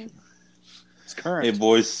topic. It's current. Hey,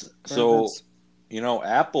 boys. Current So, events.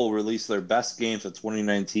 Apple released their best games of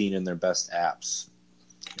 2019 and their best apps.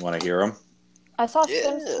 You want to hear them? I saw Yeah.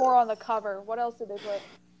 Sims 4 on the cover. What else did they put?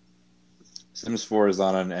 Sims 4 is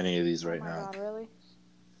not on any of these right Oh my now. god, really?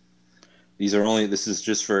 This is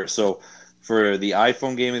just for the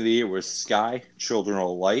iPhone game of the year was Sky, Children of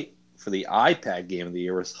Light. For the iPad game of the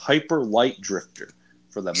year was Hyper Light Drifter.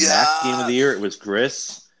 For the Mac game of the year, it was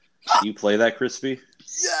Gris. Do you play that, Crispy?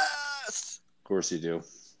 Yes! Of course you do.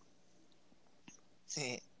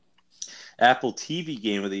 Apple TV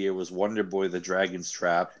game of the year was Wonder Boy: The Dragon's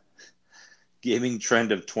Trap. Gaming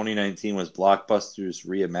trend of 2019 was Blockbusters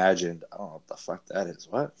Reimagined. I don't know what the fuck that is.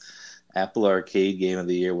 What? Apple Arcade game of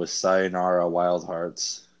the year was Sayonara Wild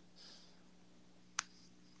Hearts.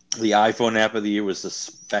 The iPhone app of the year was the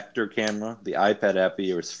Spectre camera. The iPad app of the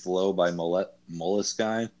year was Flow by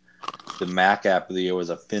Moleskine. The Mac app of the year was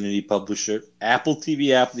Affinity Publisher. Apple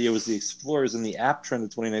TV app of the year was The Explorers, and the app trend of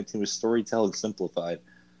 2019 was Storytelling Simplified.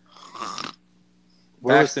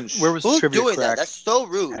 Where was Paxton, the Who's trivia doing crack? that? That's so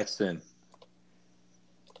rude. Paxton.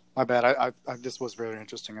 My bad. I this was very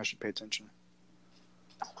interesting. I should pay attention.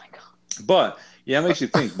 Oh my god. But yeah, it makes you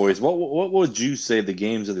think, boys. What would you say the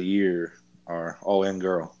games of the year are? Oh, and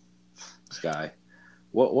girl, Sky.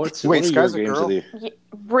 What are Sky's your a games girl? of the year?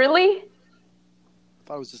 Really? I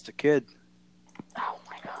thought it was just a kid. Oh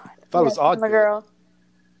my god. I thought it was odd. I'm a girl.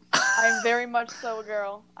 I'm very much so a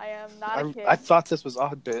girl. I am not a kid. I thought this was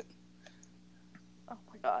odd bit. Oh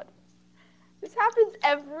my god. This happens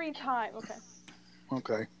every time. Okay.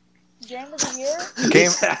 Okay. Game of the year?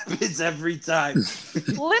 This happens every time.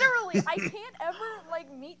 Literally, I can't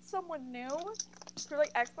ever meet someone new for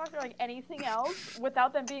Xbox or anything else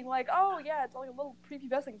without them being like, "Oh yeah, it's like a little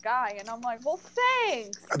prepubescent guy," and I'm like, "Well,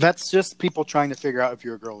 thanks." That's just people trying to figure out if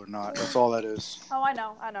you're a girl or not. That's all that is. Oh, I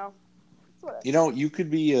know. It's whatever. You could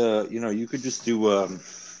be you could just do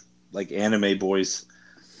anime boys,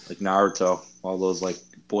 like Naruto. All those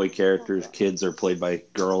boy characters, kids are played by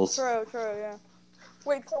girls. True, yeah.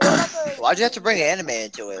 Wait, so what about the? Why'd you have to bring anime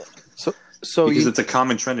into it? So Because it's a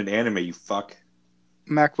common trend in anime, you fuck.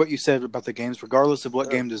 Mac, what you said about the games, regardless of what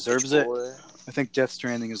game deserves it, Boy. I think Death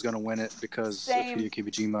Stranding is going to win it because Same. of Hideo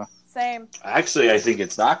Kojima. Same. Actually, I think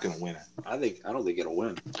it's not going to win it. I don't think it'll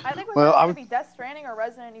win. I think Well, it's I going would- to be Death Stranding or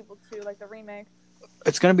Resident Evil 2, the remake.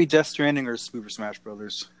 It's going to be Death Stranding or Super Smash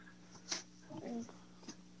Brothers.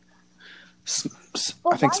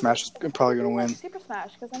 I think Smash is probably going to win. Super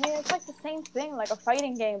Smash, because it's the same thing, a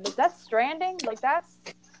fighting game. But Death Stranding, that's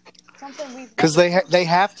something we've. Because they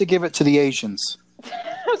have to give it to the Asians.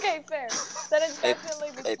 Okay, fair. Then it's definitely.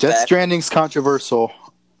 Hey, Death Pax- Stranding's controversial.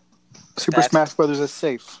 Super Pax- Smash Brothers is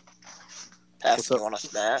safe. Pax, What's up? you want to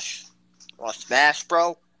smash? Want to smash,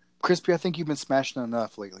 bro? Crispy, I think you've been smashing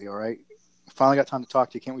enough lately, all right? Finally got time to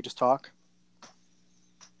talk to you. Can't we just talk?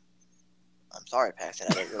 I'm sorry, Paxton.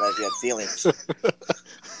 I didn't realize you had feelings.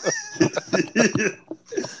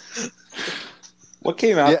 What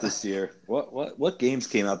came out Yeah. this year? What games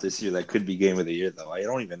came out this year that could be game of the year though? I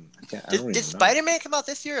don't even Did know. Spider-Man come out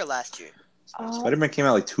this year or last year? Spider-Man came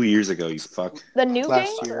out like 2 years ago. You fuck. The new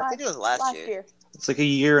Last game? year. I think it was last year. It's like a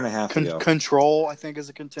year and a half ago. Control, I think, is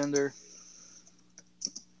a contender.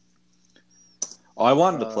 Oh, I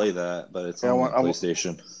wanted to play that, but it's yeah, on I want-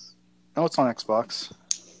 PlayStation. No, it's on Xbox.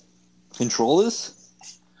 Control is?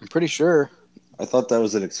 I'm pretty sure. I thought that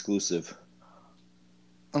was an exclusive.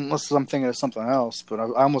 Unless I'm thinking of something else, but I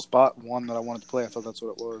almost bought one that I wanted to play. I thought that's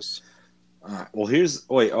what it was.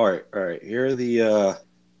 Well, all right. Here are the.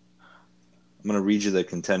 I'm gonna read you the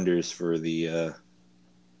contenders for the.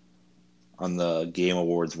 On the Game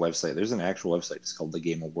Awards website, there's an actual website. It's called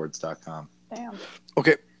thegameawards.com. Damn.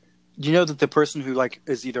 Okay, do you know that the person who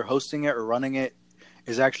is either hosting it or running it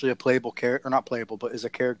is actually a playable character, or not playable, but is a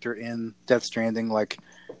character in Death Stranding, like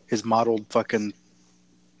his modeled fucking.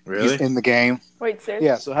 Really? He's in the game. Wait, seriously?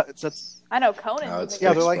 Yeah, so that's I know Conan. No, it's yeah.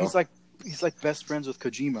 fixed, They're bro. he's like best friends with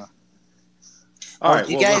Kojima. All right.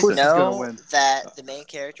 You well, guys course listen. he's gonna know win. that the main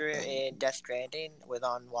character in Death Stranding was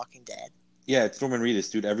on Walking Dead? Yeah, it's Norman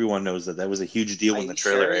Reedus, dude. Everyone knows that. That was a huge deal Are when you the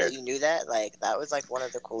trailer sure aired. you knew that? Like, that was like one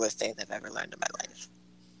of the coolest things I've ever learned in my life.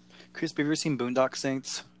 Chris, have you ever seen Boondock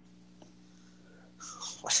Saints?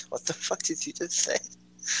 What the fuck did you just say?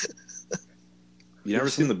 You never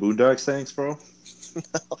seen the Boondock Saints, bro? I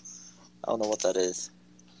don't know what that is.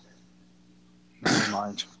 Never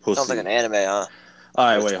mind. Pussy. Sounds like an anime, huh? All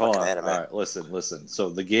right, It's wait, hold on. fucking anime. All right, listen. So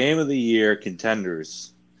the game of the year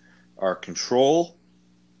contenders are Control,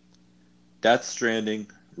 Death Stranding,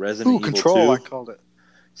 Resident Ooh, Evil Control! 2, I called it.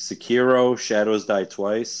 Sekiro, Shadows Die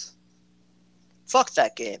Twice. Fuck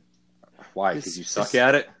that game. Why? It's- Because you suck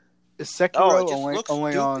at it? Is Sekiro Oh, it just only looks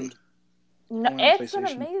only on? stupid. No, Only on it's an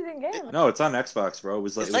PlayStation. amazing game. No, it's on Xbox, bro. It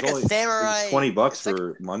was like, It's it was like a only, samurai. it was $20 it's like-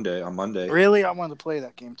 for Monday. Really, I wanted to play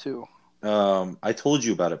that game too. I told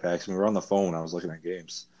you about it, Pax. We were on the phone when I was looking at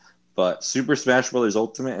games. But Super Smash Bros.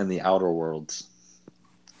 Ultimate and the Outer Worlds.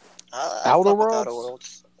 I Outer fuck with Worlds? Outer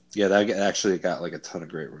Worlds. Yeah, that actually got like a ton of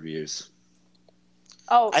great reviews.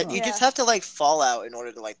 Oh, You yeah. just have to like Fallout in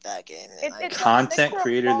order to like that game. It's Like, like Content mix of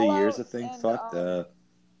Creator of the Year is a Fallout thing. and, Fuck that.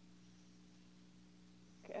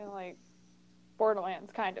 and like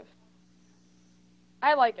Borderlands, kind of.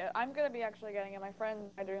 I like it. I'm gonna be actually getting it. My friend and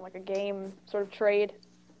I are doing like a game sort of trade.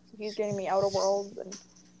 So he's getting me Outer Worlds, and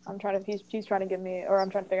he's trying to give me, or I'm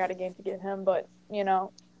trying to figure out a game to give him. But you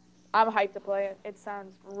know, I'm hyped to play it. It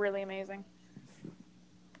sounds really amazing.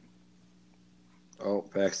 Oh,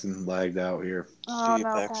 Paxton lagged out here. Oh you,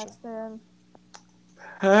 no, Paxton. Paxton.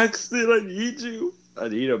 Paxton, I need you. I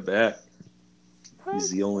need him back. He's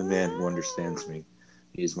the only man who understands me.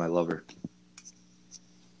 He's my lover.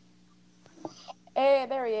 Hey,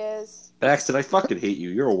 there he is. Paxton, I fucking hate you.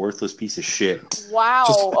 You're a worthless piece of shit. Wow.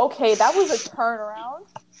 Just- Okay, that was a turnaround.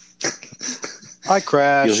 I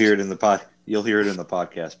crashed. You'll hear it in the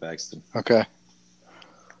podcast, Paxton. Okay.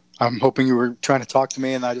 I'm hoping you were trying to talk to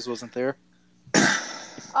me and I just wasn't there.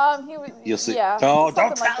 He was. You'll see. Yeah. No,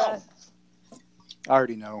 don't something like tell that. him. I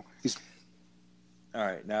already know. All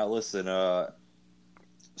right, now listen.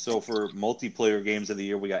 So for multiplayer games of the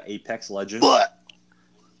year, we got Apex Legends,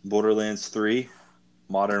 Borderlands 3,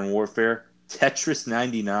 Modern Warfare, Tetris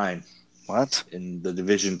 99, What? and The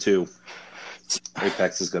Division 2.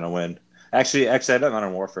 Apex is going to win. Actually, I bet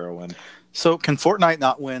Modern Warfare will win. So can Fortnite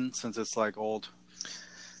not win since it's like old?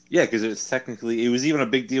 Yeah, because it was even a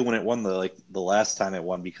big deal when it won the last time it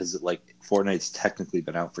won because Fortnite's technically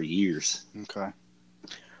been out for years. Okay.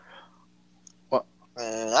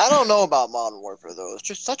 Man, I don't know about Modern Warfare though. It's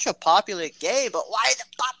just such a popular game, but why is it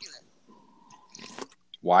popular?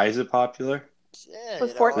 Why is it popular? Yeah,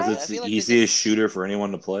 With you know, Fortnite? Because I it's the feel like easiest shooter for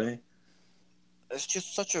anyone to play. It's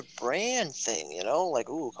just such a brand thing, you know? Like,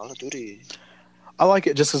 ooh, Call of Duty. I like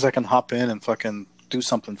it just because I can hop in and fucking do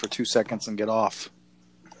something for 2 seconds and get off.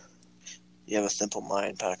 You have a simple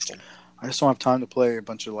mind, Paxton. I just don't have time to play a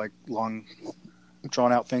bunch of like long,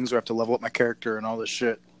 drawn out things where I have to level up my character and all this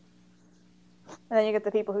shit. And then you get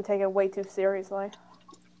the people who take it way too seriously.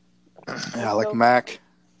 Yeah, like Mac.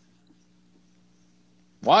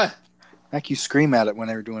 Why? Mac, you scream at it when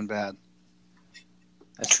they're doing bad.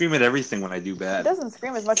 I scream at everything when I do It bad. doesn't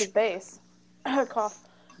scream as much as bass. Cough.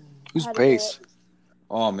 Who's How to bass? do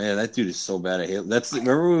Oh man, that dude is so bad at Halo.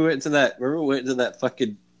 Remember we went to that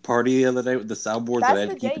fucking party the other night with the soundboards That's that I had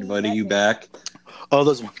the to keep day you inviting met you me. back. Oh,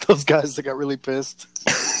 those guys that got really pissed.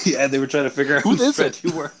 Yeah, they were trying to figure out Who whose is friend it?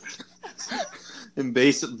 you were. And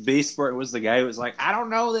bass part was the guy who was like, I don't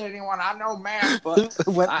know anyone. I know Matt, but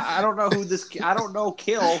I don't know who this. I don't know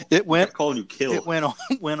Kill. It went. I'm calling you Kill. It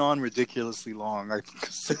went on ridiculously long. I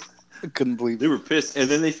couldn't believe They it. were pissed, and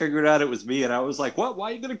then they figured out it was me, and I was like, "What?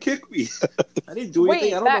 Why are you gonna kick me? I didn't do Wait,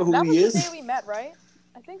 anything. I don't that know who was he the is." day we met, right?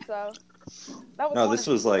 I think so. That was No, one this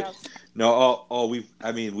of was the like house. no.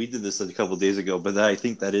 We did this a couple days ago, but I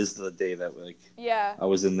think that is the day that like Yeah, I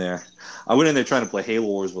was in there. I went in there trying to play Halo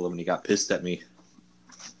Wars with him, and he got pissed at me.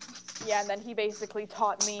 yeah, and then he basically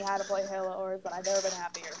taught me how to play Halo Wars, and I've never been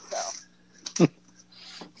happier. So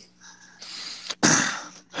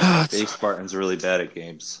Dave Spartan's really bad at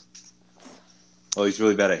games. Oh, he's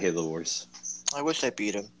really bad at Halo Wars. I wish I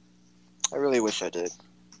beat him. I really wish I did.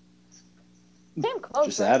 damn close.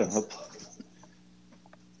 Just Right? add him.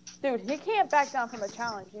 Dude, he can't back down from a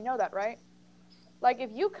challenge. You know that, right? Like, if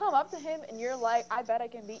you come up to him and you're like, I bet I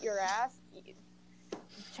can beat your ass,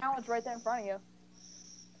 challenge right there in front of you.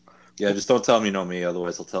 Yeah, just don't tell him you know me,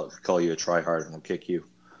 otherwise I'll call you a tryhard and I'll kick you.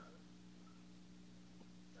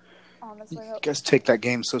 Honestly, You guys take that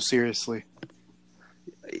game so seriously.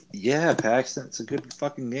 Yeah, Paxton, it's a good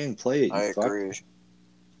fucking game. Play it. I You fuck. agree.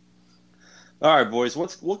 All right, boys.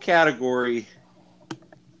 What category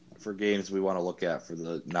for games we want to look at for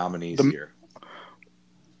the nominees here?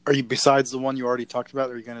 Are you, besides the one you already talked about,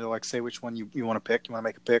 are you going to like say which one you want to pick? You want to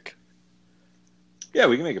make a pick? Yeah,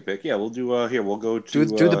 we can make a pick. Yeah, we'll do. Here, we'll go to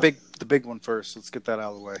Do the big one first. Let's get that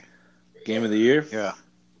out of the way. Game of the Year. Yeah,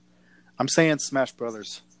 I'm saying Smash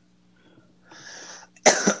Brothers.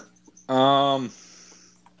 I'll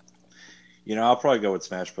probably go with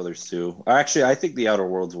Smash Brothers too. Actually, I think the Outer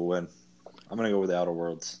Worlds will win. I'm gonna go with the Outer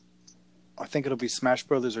Worlds. I think it'll be Smash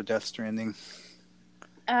Brothers or Death Stranding.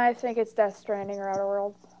 I think it's Death Stranding or Outer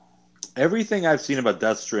Worlds. Everything I've seen about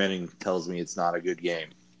Death Stranding tells me it's not a good game.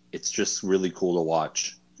 It's just really cool to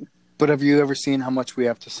watch. But have you ever seen how much we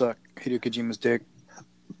have to suck Hideo Kojima's dick?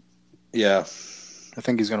 Yeah. I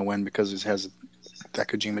think he's going to win because he has that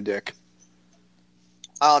Kojima dick.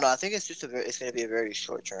 I don't know. I think it's just it's going to be a very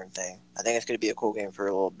short-term thing. I think it's going to be a cool game for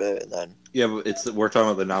a little bit, and then. Yeah, but we're talking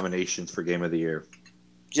about the nominations for Game of the Year.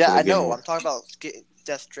 Yeah, So I know. game- I'm talking about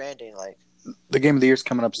Death Stranding. Like, The Game of the Year's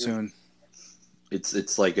coming up soon.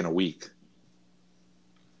 It's like in a week.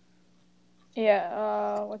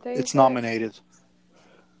 Yeah, what day is It's it? nominated.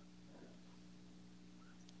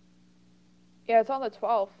 Yeah, it's on the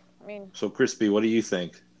 12th. I mean, So, Crispy, what do you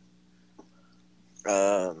think?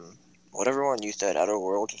 whatever one you said, Outer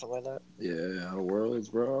Worlds or something like that. Yeah, Outer Worlds,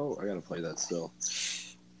 bro. I gotta play that still.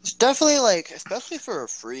 It's definitely like, especially for a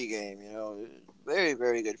free game. Very,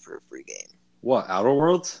 very good for a free game. What, Outer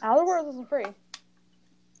Worlds? Outer Worlds isn't free.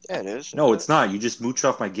 Yeah, it is. No, it's not. You just mooch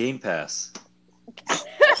off my Game Pass.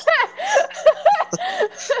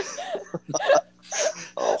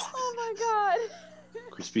 Oh my god.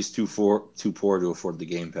 Crispy's too poor to afford the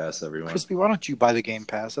Game Pass, everyone. Crispy, why don't you buy the Game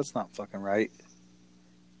Pass? That's not fucking right.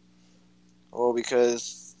 Well,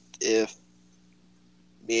 because if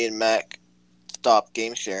me and Mac stop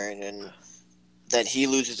game sharing, and then he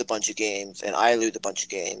loses a bunch of games, and I lose a bunch of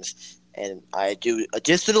games, and I do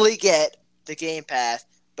additionally get the Game Pass,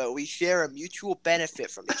 but we share a mutual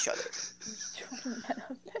benefit from each other.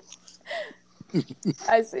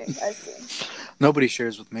 I see. Nobody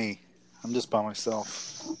shares with me. I'm just by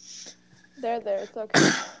myself. There, it's okay.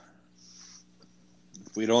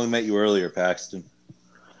 We'd only met you earlier, Paxton.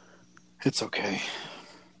 It's okay.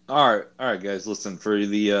 All right, guys. Listen, for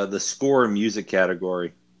the score and music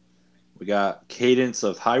category, we got Cadence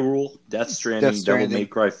of Hyrule, Death Stranding, Devil May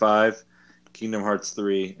Cry 5, Kingdom Hearts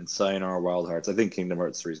 3, and Sayonara Wild Hearts. I think Kingdom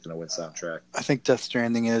Hearts 3 is going to win soundtrack. I think Death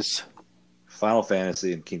Stranding is. Final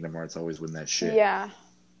Fantasy and Kingdom Hearts always win that shit. Yeah.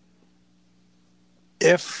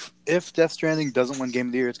 If Death Stranding doesn't win Game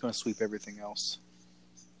of the Year, it's going to sweep everything else.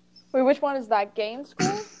 Wait, which one is that? Game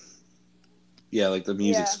score? Yeah, like the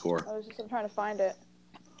music score. I'm trying to find it.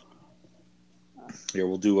 Here,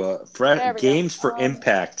 we'll do There we games go. for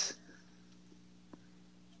impact.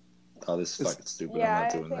 Oh, this is fucking stupid. Yeah, I'm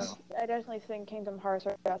not doing this. I definitely think Kingdom Hearts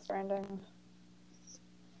or Death Stranding.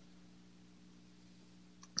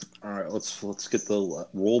 All right, let's get the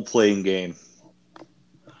role-playing game.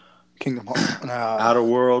 Kingdom Hearts. Outer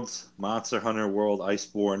Worlds, Monster Hunter World,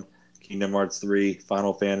 Iceborne, Kingdom Hearts 3,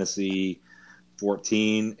 Final Fantasy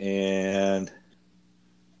 14, and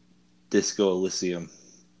Disco Elysium.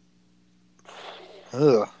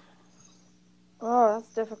 Ugh. Oh,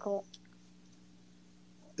 that's difficult.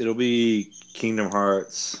 It'll be Kingdom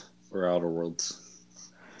Hearts or Outer Worlds,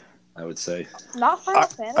 I would say. Not Final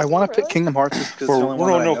Fantasy. I want to really? pick Kingdom Hearts just because For- it's the only no,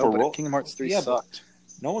 one that no, I know, for but role- Kingdom Hearts 3 Yeah, but- sucked.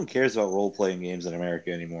 No one cares about role-playing games in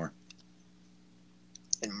America anymore.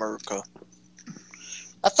 In America.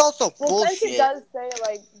 That's also Well, since it bullshit. does say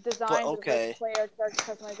like designs okay. with player character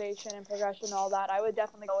customization and progression and all that, I would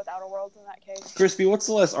definitely go with Outer Worlds in that case. Crispy, what's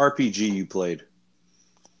the last RPG you played?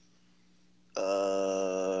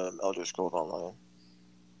 Elder Scrolls Online.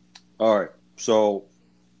 All right, so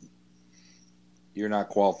You're not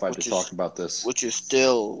qualified Which to is- talk about this. which is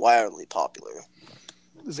still wildly popular.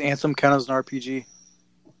 Does Anthem count as an RPG?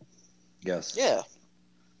 Yes. Yeah.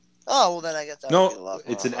 Oh well, then I guess that would be a No, lot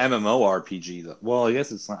it's more an hard. MMORPG. Though. Well, I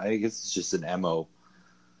guess it's not. I guess it's just an MO.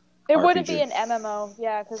 It wouldn't RPG. be an MMO,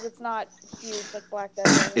 yeah, because it's not huge like Black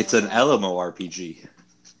Desert. It's an LMORPG.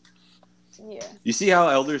 Yeah. You see how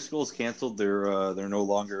Elder Scrolls canceled? They're no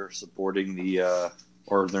longer supporting the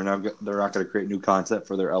or they're not going to create new content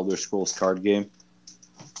for their Elder Scrolls card game.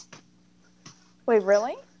 Wait,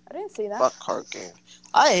 really? I didn't see that. Fuck card games.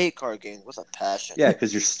 I hate card games with a passion. Yeah,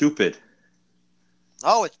 because you're stupid.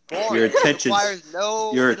 Oh, it's boring. Your It attention's- requires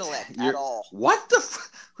no your- intellect your- at all. What the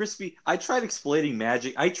Crispy? I tried explaining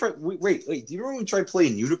magic. I tried. Wait. Do you remember when we tried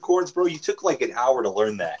playing unicorns, bro? You took like an hour to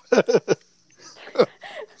learn that.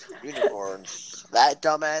 Unicorns. That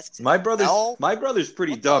dumbass. My brother's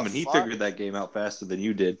pretty What the dumb, and he fuck? figured that game out faster than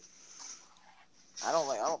you did. I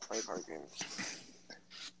don't play card games.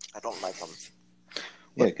 I don't like them.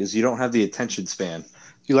 Yeah, because you don't have the attention span.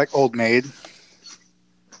 You like Old Maid?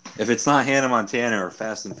 If it's not Hannah Montana or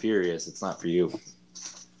Fast and Furious, it's not for you.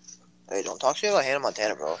 Hey, don't talk shit about Hannah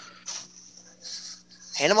Montana, bro.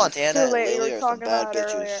 Hannah Montana Too and late, you Lily were are some talking bad about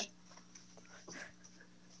it earlier. bitches.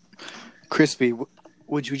 Crispy,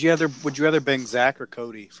 would you rather bang Zach or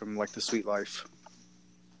Cody from like The Sweet Life?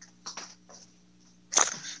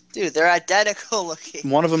 Dude, they're identical looking.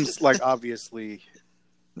 One of them's like obviously.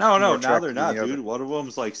 No, More now attractive they're than not, the other. dude. One of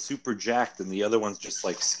them's like super jacked, and the other one's just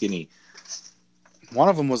like skinny. One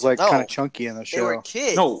of them was like No. kind of chunky in the They were show.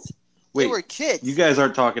 kids. No, They wait. were kids. You guys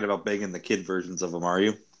aren't talking about banging the kid versions of them, are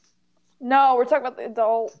you? No, we're talking about the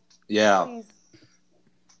adult. Yeah. Jeez.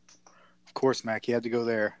 Of course, Mac, you had to go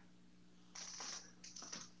there.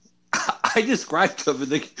 I described them, and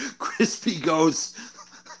the Crispy goes,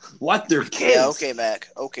 "What? They're kids?" Yeah, okay, Mac.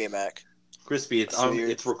 Okay, Mac. Crispy, it's So you're-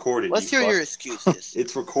 it's recorded. Let's you hear fuck. your excuses.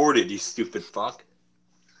 It's recorded, you stupid fuck.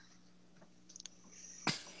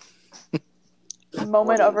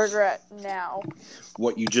 Moment of What is- regret now.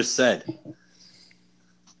 What you just said.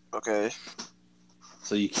 Okay.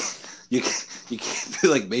 So you can't be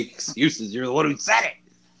like make excuses. You're the one who said it.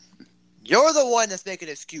 You're the one that's making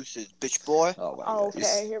excuses, bitch boy. Oh my Oh, God.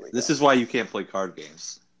 okay, here we go. This is why you can't play card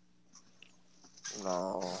games.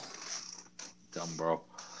 No. Dumb bro.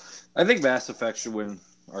 I think Mass Effect should win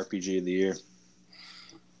RPG of the year.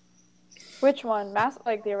 Which one?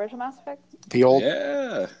 Like the original Mass Effect? The old.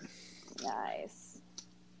 Yeah. Nice.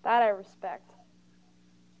 That I respect.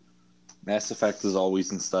 Mass Effect is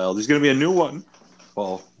always in style. There's going to be a new one.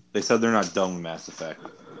 Well, they said they're not done with Mass Effect.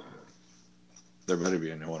 There better be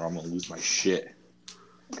a new one or I'm going to lose my shit.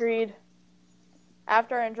 Agreed.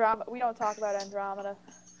 After Andromeda, we don't talk about Andromeda.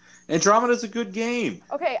 Andromeda's a good game.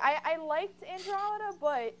 Okay, I liked Andromeda,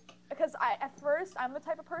 but because at first I'm the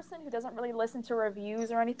type of person who doesn't really listen to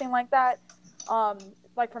reviews or anything like that,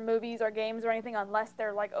 like for movies or games or anything, unless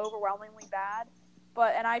they're like overwhelmingly bad.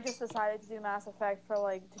 And I just decided to do Mass Effect for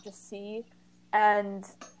like to just see, and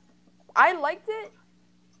I liked it,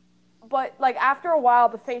 but like after a while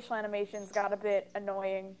the facial animations got a bit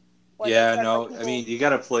annoying. When they Yeah, started, no, like, people- I mean, you got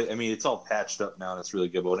to play. I mean, it's all patched up now and it's really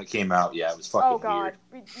good. But when it came out, yeah, it was fucking oh god,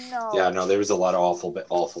 weird. no. Yeah, no, there was a lot of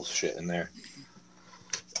awful shit in there.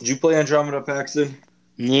 Did you play Andromeda, Paxton?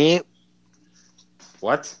 Nope.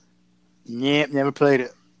 What? Nope, never played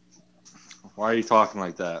it. Why are you talking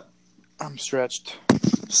like that? I'm stretched.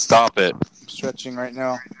 Stop it. I'm stretching right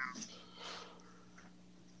now.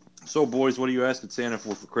 So, boys, what are you asking Santa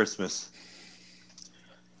for Christmas?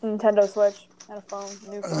 Nintendo Switch and a phone,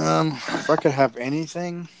 new phone. If I could have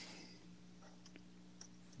anything,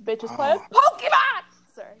 Bitches playing Pokemon.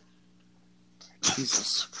 Sorry.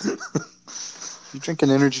 Jesus. You drink an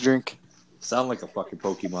energy drink? Sound like a fucking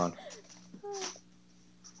Pokemon.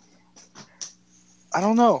 I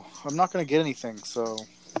don't know. I'm not gonna get anything, so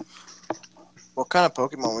What kind of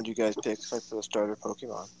Pokemon would you guys pick, like for the starter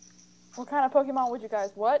Pokemon? What kind of Pokemon would you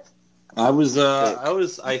guys? What? I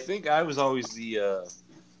think I was always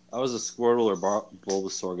I was a Squirtle or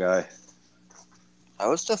Bulbasaur guy. I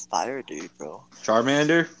was the fire dude, bro.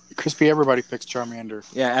 Charmander? Crispy. Everybody picks Charmander.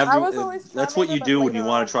 Yeah, I was always that's what Charmander, you but do when you later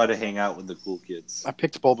want on- to try to hang out with the cool kids. I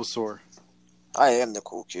picked Bulbasaur. I am the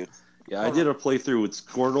cool kid. Yeah, I did a playthrough with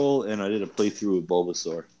Squirtle and I did a playthrough with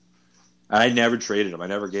Bulbasaur. I never traded them. I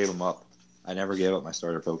never gave them up. I never gave up my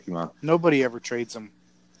starter Pokemon. Nobody ever trades them.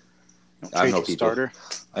 Don't I trade know your people. starter.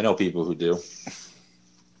 I know people who do.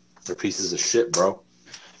 They're pieces of shit, bro.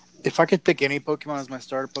 If I could pick any Pokemon as my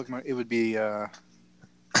starter Pokemon, it would be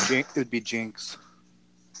Jinx.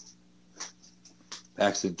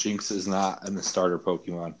 Actually, Jinx is not in the starter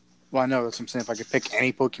Pokemon. Well, I know that's what I'm saying. If I could pick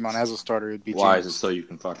any Pokemon as a starter, it would be Why Jinx. is it so you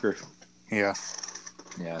can fuck her? Yeah.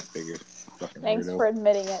 Yeah, I figured. Fucking Thanks weirdo. for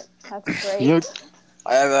admitting it. That's great. You know,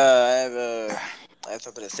 I have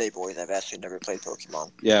something to say, boys. I've actually never played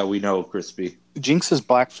Pokemon. Yeah, we know, Crispy. Jinx is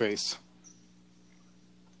blackface.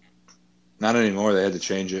 Not anymore. They had to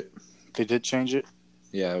change it. They did change it.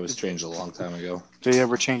 Yeah, it was changed a long time ago. Did they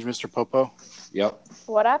ever change Mr. Popo? Yep.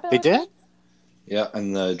 What happened? They with did? that? Yeah,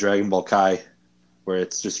 and the Dragon Ball Kai, where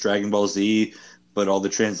it's just Dragon Ball Z, but all the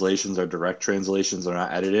translations are direct translations. They're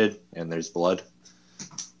not edited, and there's blood.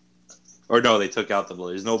 Or no, they took out the blood.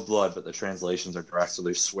 There's no blood, but the translations are direct, so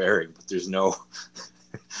they're swearing, but there's no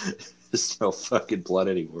fucking blood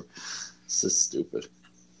anymore. It's just stupid.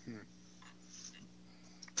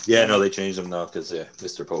 Yeah, no, they changed them though, because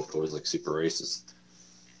Mr. Popo is like super racist.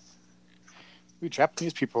 We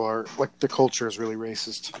Japanese people are like the culture is really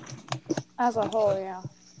racist. As a whole, yeah.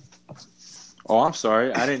 Oh, I'm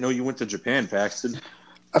sorry. I didn't know you went to Japan, Paxton.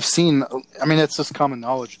 I've seen. I mean, it's just common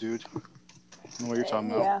knowledge, dude. I don't know what you're talking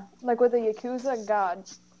about. Yeah, like with the Yakuza, God.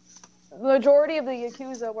 The majority of the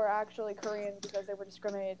Yakuza were actually Korean because they were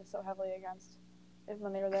discriminated so heavily against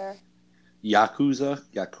when they were there. Yakuza?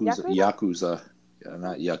 Yakuza? Yakuza. Yeah,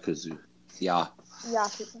 not Yakuza. Yeah.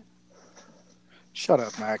 Yakuza. Shut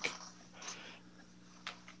up, Mac.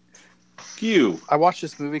 You. I watched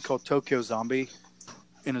this movie called Tokyo Zombie.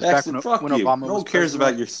 And it's Paxton, back fuck when you. Obama No one was cares president.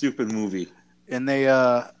 about your stupid movie. And they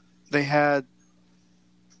had,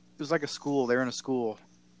 it was like a school. They were in a school,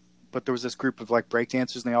 but there was this group of like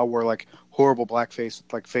breakdancers, and they all wore like horrible blackface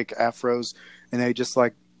with like fake afros, and they just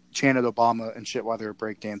like chanted Obama and shit while they were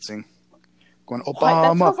breakdancing, going What? That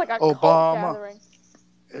Obama, sounds like a cult Obama. gathering.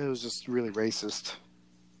 It was just really racist.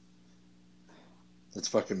 That's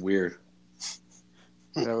fucking weird.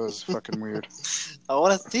 That was fucking weird. I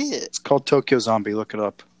want to see it. It's called Tokyo Zombie. Look it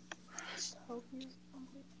up.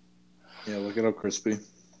 Yeah, look it up, Crispy.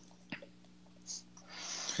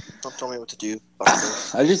 Don't tell me what to do.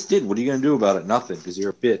 Fuckers. I just did. What are you going to do about it? Nothing, because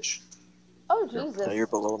you're a bitch. Oh, Jesus. No, you're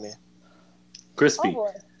below me. Crispy, Oh,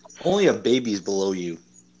 boy. only a baby's below you.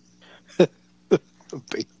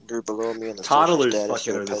 You're below me in the Toddlers social status.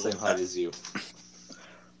 fucking You're are a the same peasant. height as you.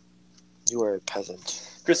 You are a peasant.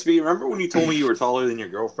 Crispy, remember when you told me you were taller than your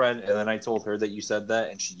girlfriend, and then I told her that you said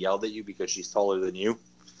that, and she yelled at you because she's taller than you?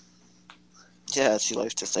 Yeah, she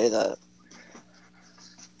likes to say that,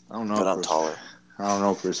 I don't know. but I'm Crispy. taller. I don't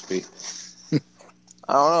know, Crispy.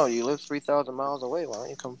 I don't know. You live 3,000 miles away. Why don't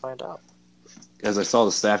you come find out? As I saw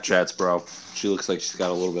the Snapchats, bro, she looks like she's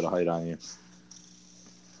got a little bit of height on you.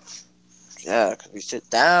 Yeah, because we sit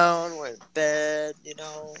down, we're in bed, you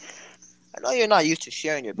know. I know you're not used to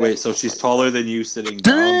sharing your bed. Wait, so she's taller than you sitting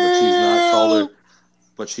down, but she's not taller.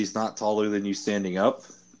 But she's not taller than you standing up.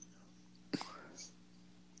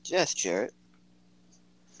 Yes, Jarrett.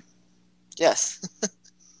 Yes.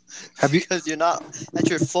 Have you Because you're not at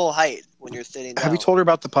your full height when you're sitting down. have you told her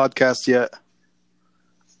about the podcast yet?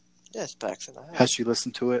 Yes, Paxton, I have. Has she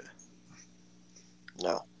listened to it?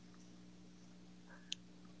 No.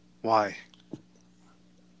 Why?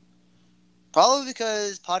 Probably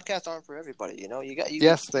because podcasts aren't for everybody, you know?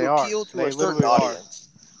 Yes, they are. appeal to They a certain literally are. audience.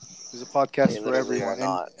 There's a podcast They for literally everyone, are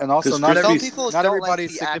not. and also 'Cause not Crispy- every, Some people not don't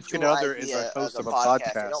everybody's like the significant actual other is idea a host of a They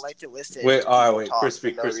podcast. don't like to listen Wait, to all right, people wait, talk Crispy,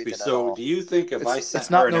 for no Crispy. reason at So, all. do you think if I sent It's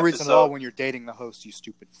not her no an reason at episode- all when you're dating the host, you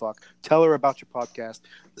stupid fuck. Tell her about your podcast.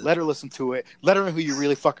 Let her listen to it. Let her know who you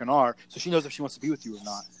really fucking are, so she knows if she wants to be with you or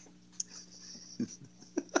not.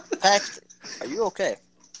 Paxton, are you okay?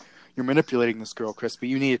 You're manipulating this girl, Crispy.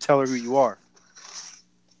 You need to tell her who you are.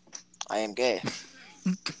 I am gay.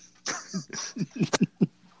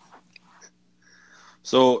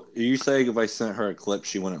 So, are you saying if I sent her a clip,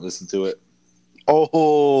 she wouldn't listen to it?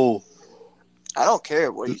 Oh, I don't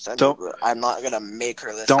care what you send Don't- me, but I'm not gonna make her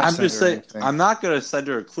listen. Don't I'm send just her saying. anything. I'm not gonna send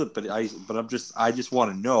her a clip, but I just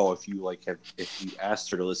want to know if you if you asked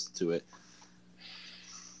her to listen to it,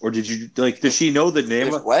 or did you Does she know the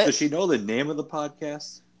name of? What? Does she know the name of the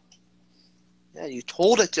podcast? Yeah, you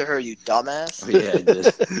told it to her, you dumbass. Oh, yeah,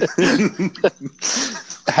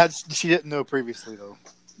 I did. she didn't know previously though.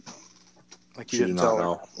 Like you She didn't did tell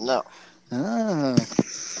not her. know. No. Ah.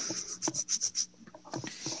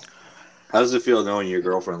 How does it feel knowing your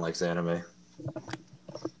girlfriend likes anime?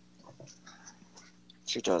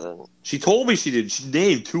 She doesn't. She told me she did. She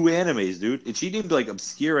named 2 animes, dude, and she named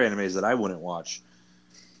obscure animes that I wouldn't watch.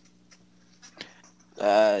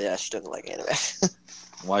 Yeah, she doesn't like anime.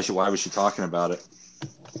 Why was she talking about it?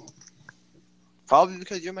 Probably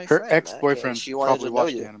because you're my Her friend. ex-boyfriend Mac, and she wanted probably to know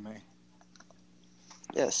watched you. anime.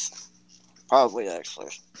 Yes. Probably,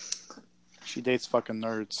 actually. She dates fucking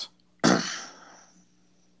nerds.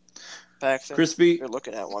 Paxton, Crispy, you're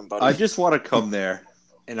looking at one, buddy. I just want to come there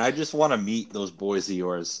and I just want to meet those boys of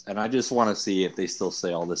yours, and I just want to see if they still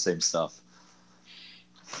say all the same stuff.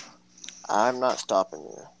 I'm not stopping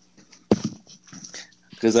you.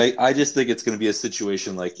 Because I just think it's going to be a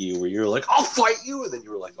situation like you, where you're like, I'll fight you, and then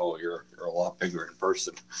you're like, oh, you're a lot bigger in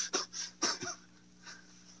person.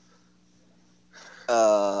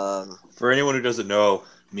 For anyone who doesn't know,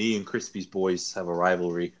 me and Crispy's boys have a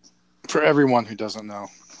rivalry. For everyone who doesn't know.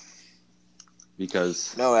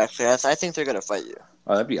 Because No, actually, I think they're gonna fight you.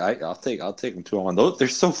 I'll take them 2-on-1. They're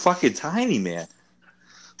so fucking tiny, man.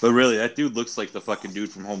 But really, that dude looks like the fucking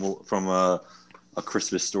dude from A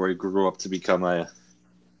Christmas Story. Grew up to become like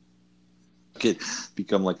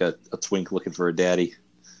a twink looking for a daddy.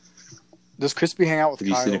 Does Crispy hang out with Have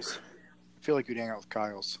you seen Kyle's? I feel like you'd hang out with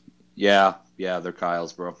Kyle's. Yeah, they're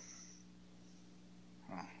Kyle's, bro.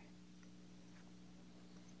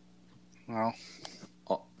 Well,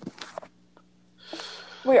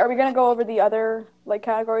 Wait, are we gonna go over the other like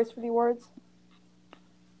categories for the awards?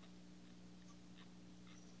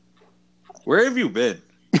 Where have you been?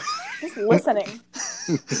 Just listening.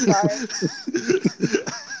 Sorry.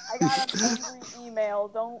 I got an angry email.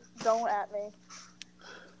 Don't at me.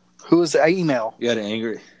 who is the email? You got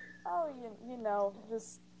angry. Oh, you know,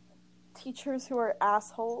 just teachers who are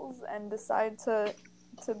assholes and decide to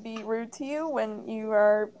be rude to you when you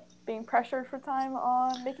are being pressured for time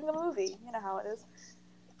on making a movie. You know how it is.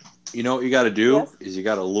 You know what you got to do Yes? is you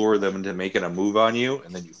got to lure them into making a move on you,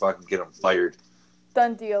 and then you fucking get them fired.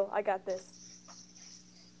 Done deal. I got this.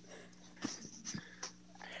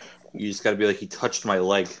 You just got to be like, he touched my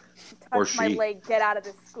leg. Or Touch my she. leg. Get out of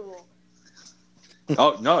this school.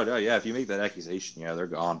 Oh, no, yeah. If you make that accusation, yeah, they're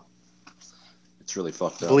gone. It's really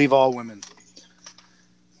fucked up. Believe all women.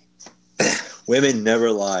 Women never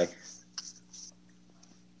lie.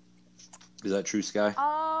 Is that true, Sky?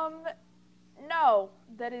 No,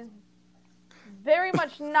 that is very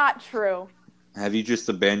much not true. Have you just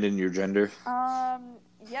abandoned your gender?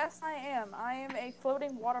 Yes, I am. I am a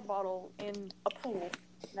floating water bottle in a pool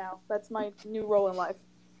now. That's my new role in life.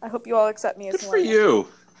 I hope you all accept me as Good who for I am. you.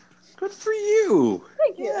 Good for you.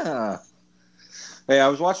 Thank you. Yeah. Hey, I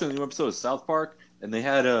was watching a new episode of South Park, and they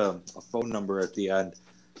had a phone number at the end.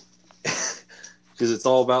 Because it's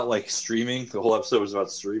all about, like, streaming. The whole episode was about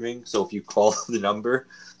streaming. So if you call the number,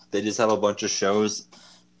 they just have a bunch of shows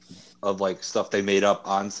of, like, stuff they made up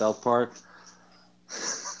on South Park.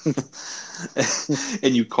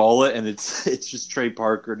 And you call it, and it's just Trey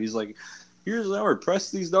Parker, and he's like, here's an hour, press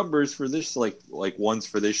these numbers for this, like one's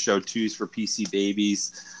for this show, two's for PC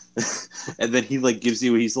Babies. And then he, like, gives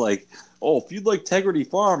you, he's like, oh, if you'd like Tegrity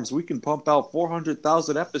Farms, we can pump out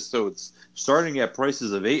 400,000 episodes starting at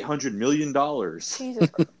prices of $800 million. Jesus.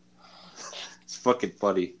 It's fucking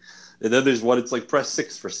funny. And then there's one, it's like press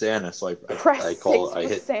 6 for Santa. So I call it, I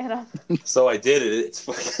hit Santa. So I did it. It's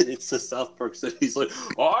fucking, it's the South Park city. He's like,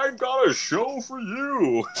 I got a show for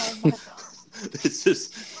you. Oh my god. It's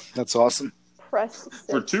just That's awesome. Press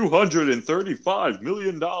for six. $235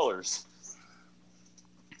 million.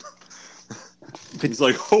 He's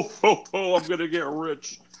like, ho, ho, ho, I'm going to get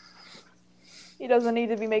rich. He doesn't need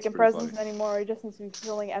to be making pretty presents funny. anymore. He just needs to be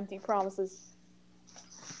fulfilling empty promises.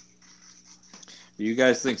 Do you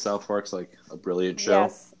guys think South Park's like a brilliant show?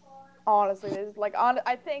 Yes. Honestly, it's like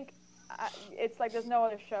I think it's like there's no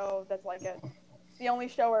other show that's like it. It's the only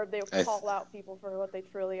show where they call out people for what they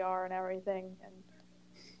truly are and everything. And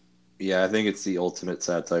Yeah, I think it's the ultimate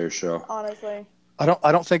satire show. honestly, I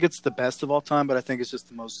don't think it's the best of all time, but I think it's just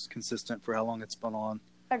the most consistent for how long it's been on.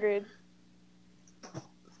 agreed.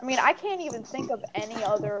 I mean, I can't even think of any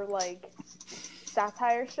other like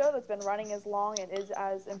satire show that's been running as long and is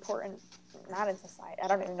as important. Not in society. I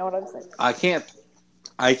don't even know what I'm saying.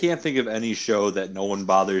 I can't think of any show that no one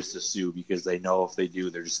bothers to sue because they know if they do,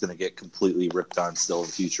 they're just going to get completely ripped on still in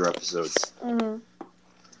future episodes. Mm-hmm.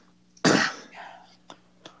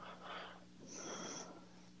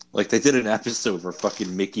 Like they did an episode where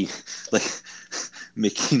fucking Mickey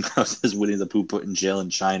Mouse is Winnie the Pooh put in jail in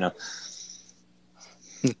China.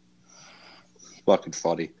 Fucking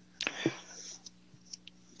funny.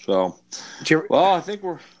 So, well, I think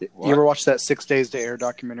we're. You ever watch that 6 Days to Air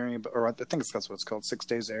documentary? Or I think that's what it's called, 6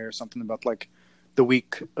 Days to Air, or something about like the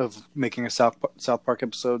week of making a South Park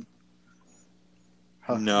episode.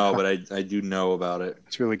 No, but I do know about it.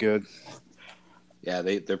 It's really good. Yeah,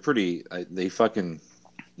 they're pretty. They fucking.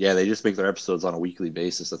 Yeah, they just make their episodes on a weekly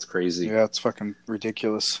basis. That's crazy. Yeah, it's fucking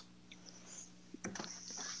ridiculous.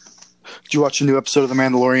 Did you watch a new episode of The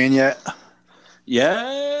Mandalorian yet?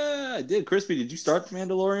 Yeah, I did. Crispy, did you start The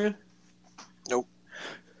Mandalorian? Nope.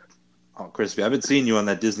 Oh, Crispy, I've been seeing you on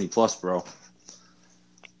that Disney Plus, bro.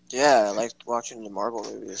 Yeah, I liked watching the Marvel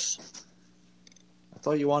movies.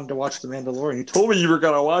 thought you wanted to watch The Mandalorian. You told me you were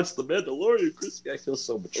gonna watch The Mandalorian, Crispy. I feel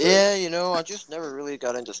so betrayed. Yeah, I just never really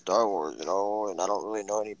got into Star Wars, and I don't really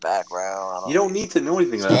know any background. You don't need to know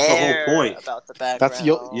anything. That's the whole point. About the background.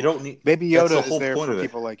 You don't need. Baby That's Yoda the whole is there point for of it.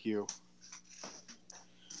 people like you.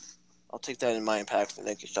 I'll take that in mind, Paxton.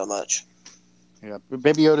 Thank you so much. Yeah, but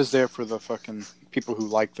Baby Yoda's there for the fucking people who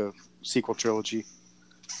like the sequel trilogy.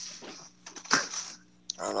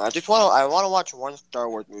 I don't know. I want to watch one Star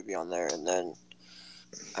Wars movie on there, and then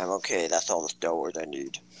I'm okay. That's all the Star Wars I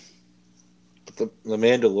need. The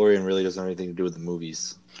Mandalorian really doesn't have anything to do with the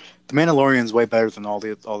movies. The Mandalorian's way better than all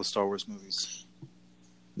the Star Wars movies.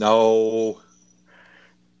 No.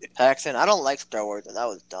 Paxton, I don't like Star Wars, and that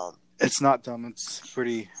was dumb. It's not dumb. It's a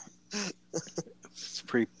pretty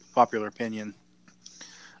popular opinion.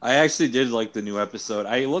 I actually did like the new episode.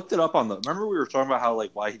 I looked it up on remember we were talking about how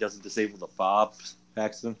why he doesn't disable the fobs,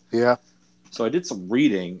 Paxton? Yeah. So I did some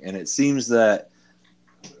reading, and it seems that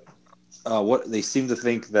what they seem to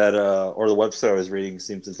think that, or the website I was reading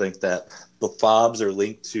seems to think that the fobs are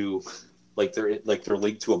linked to, they're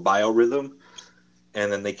linked to a biorhythm,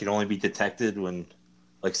 and then they can only be detected when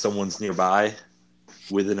someone's nearby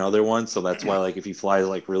with another one. So that's why if you fly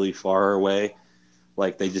really far away,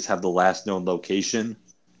 they just have the last known location.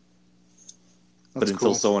 But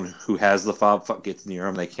until someone who has the fob gets near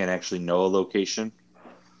them, they can't actually know a location.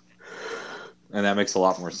 And that makes a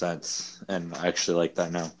lot more sense. And I actually like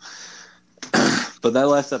that now. But that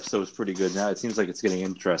last episode was pretty good. Now it seems like it's getting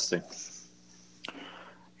interesting.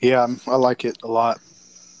 Yeah, I like it a lot.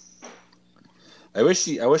 I wish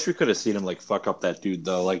we could have seen him fuck up that dude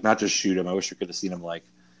though. Not just shoot him. I wish we could have seen him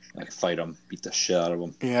fight him, beat the shit out of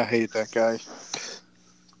him. Yeah, I hate that guy.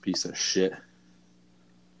 Piece of shit.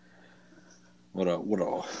 Man,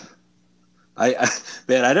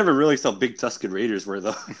 I never really saw big Tusken Raiders where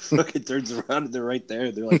the fucking turns around and they're right there.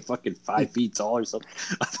 They're fucking 5 feet tall or something.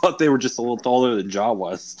 I thought they were just a little taller than Jaw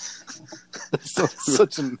was.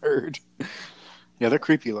 Such a nerd. Yeah, they're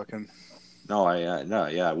creepy looking. No, I am.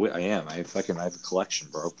 I have a collection,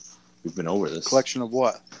 bro. We've been over this. Collection of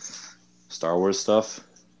what? Star Wars stuff.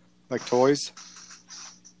 Like toys?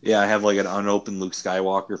 Yeah, I have an unopened Luke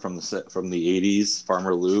Skywalker from the 80s,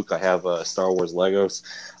 Farmer Luke. I have Star Wars Legos.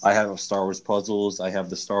 I have Star Wars puzzles. I have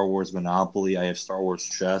the Star Wars Monopoly. I have Star Wars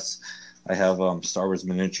chess. I have Star Wars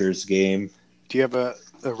miniatures game. Do you have a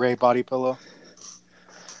Rey body pillow?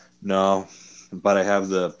 No, but I have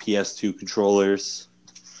the PS2 controllers,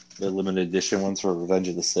 the limited edition ones for Revenge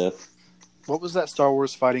of the Sith. What was that Star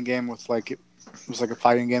Wars fighting game with it was a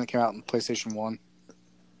fighting game that came out on PlayStation 1? Do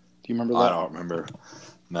you remember that? I don't remember.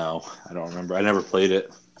 No, I don't remember. I never played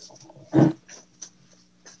it. When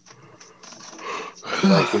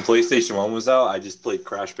PlayStation 1 was out, I just played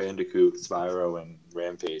Crash Bandicoot, Spyro, and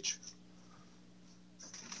Rampage.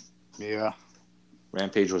 Yeah.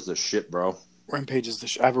 Rampage was the shit, bro. Rampage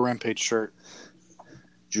is I have a Rampage shirt.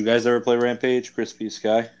 Did you guys ever play Rampage, Crispy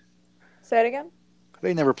Sky? Say it again?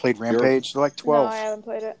 They never played Rampage. They're 12. No, I haven't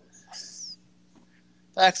played it.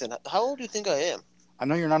 Paxton, how old do you think I am? I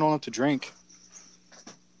know you're not old enough to drink.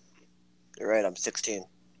 You're right, I'm 16.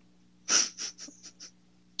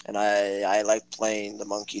 And I like playing the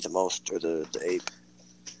monkey the most, or the ape.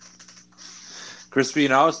 Crispy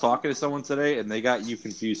and I was talking to someone today, and they got you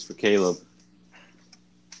confused for Caleb.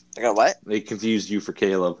 I got what? They confused you for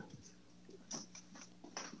Caleb.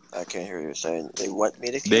 I can't hear you saying. They what me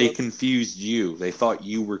to Caleb? They confused you. They thought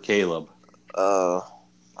you were Caleb. I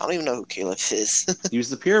don't even know who Caleb is. He was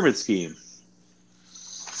the pyramid scheme.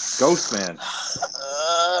 Ghost Man.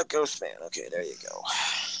 Ghost Man. Okay, there you go.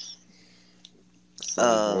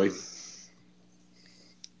 Boy.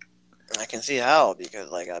 I can see how,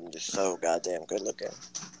 because I'm just so goddamn good looking.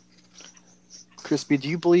 Crispy, do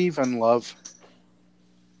you believe in love?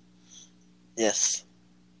 Yes.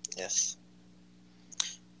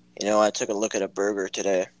 I took a look at a burger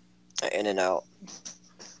today at In-N-Out.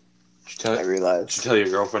 I realized. Did you tell your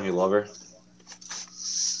girlfriend you love her?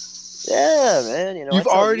 Yeah, man. You've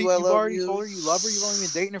already told her you love her. You've only been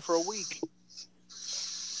dating her for a week.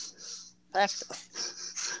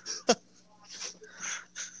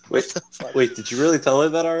 Wait, did you really tell her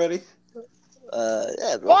that already?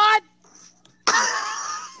 Yeah, bro. What?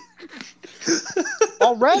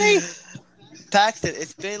 Already? Paxton,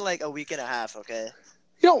 it's been a week and a half, okay?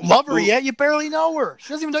 You don't love her yet. You barely know her. She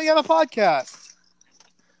doesn't even know you have a podcast.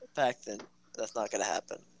 Paxton, that's not gonna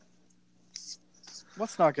happen.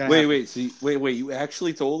 What's not gonna happen? Wait, you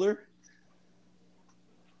actually told her?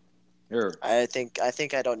 Here. I think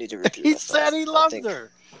I don't need to repeat He myself. said he loved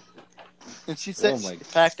her. And she said, Oh my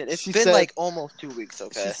Paxton, it's been almost 2 weeks,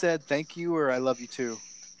 okay? She said, thank you, or I love you too.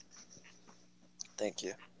 Thank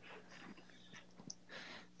you.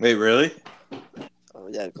 Wait, really? Oh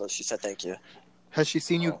yeah, well, she said thank you. Has she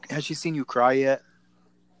seen you? Oh. Has she seen you cry yet?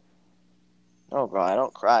 Oh, bro, I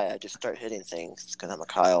don't cry. I just start hitting things because I'm a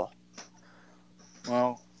Kyle.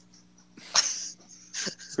 Well,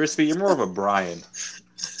 Crispy, you're more of a Brian.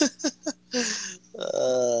 Is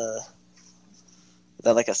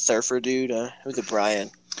that like a surfer dude? Who's a Brian?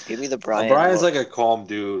 Give me the Brian. Brian's look. like a calm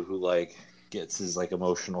dude who like gets his like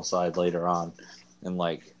emotional side later on, and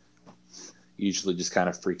like usually just kind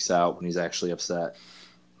of freaks out when he's actually upset.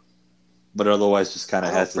 But otherwise, just kind I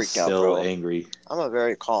of don't has this freak out, still bro. angry. I'm a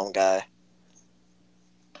very calm guy.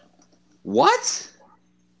 What?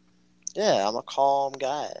 Yeah, I'm a calm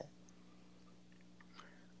guy.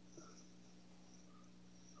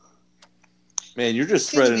 Man, you're just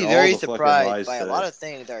I seem to spreading be all very the fucking surprised lies by a today. lot of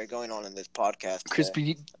things that are going on in this podcast. Today.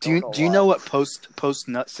 Crispy, Don't do you why. know what post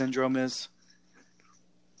nut syndrome is?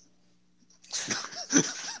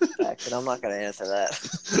 Jackson, I'm not going to answer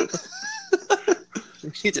that.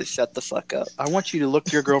 You need to shut the fuck up. I want you to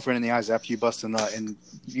look your girlfriend in the eyes after you bust a nut, and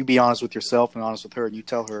you be honest with yourself and honest with her, and you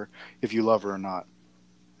tell her if you love her or not.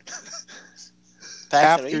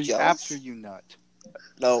 Paxton, are you jealous? After you nut,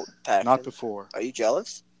 No, Paxton. not before. Are you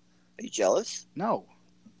jealous? Are you jealous? No,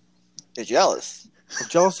 You're jealous. I'm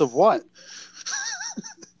jealous of what?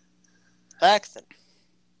 Paxton,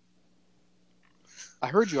 I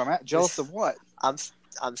heard you. I'm jealous of what? I'm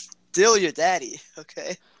still your daddy,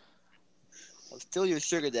 okay? I'm still your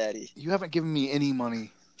sugar daddy. You haven't given me any money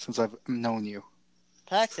since I've known you.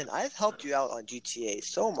 Paxton, I've helped you out on GTA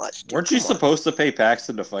so much. Dude. Weren't you Come on. supposed to pay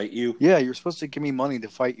Paxton to fight you? Yeah, you're supposed to give me money to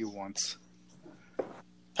fight you once.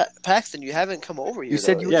 Paxton, you haven't come over here. You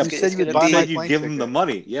said though. you- Yeah, you said you you'd buy my said you'd plane give him ticket. the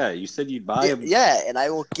money. Yeah, you said you'd buy him. Yeah, and I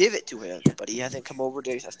will give it to him, but he hasn't come over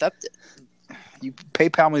to accept it. You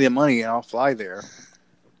PayPal me the money, and I'll fly there.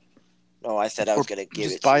 No, I said I was going to give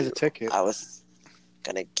Just it buy to the you. ticket. I was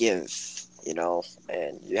going to give,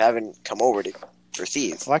 and you haven't come over to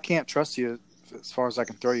receive. Well, I can't trust you as far as I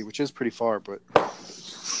can throw you, which is pretty far, but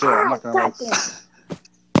still, I'm not gonna like.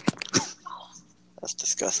 That's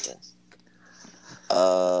disgusting.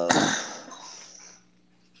 I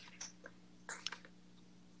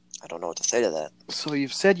don't know what to say to that. So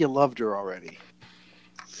you've said you loved her already.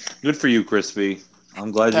 Good for you, Crispy.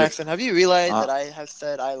 I'm glad you. Paxton, have you realized that I have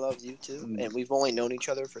said I love you too, and we've only known each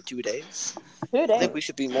other for 2 days? 2 I days. think we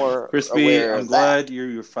should be more Crispy, aware I'm of glad that.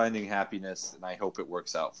 you're finding happiness, and I hope it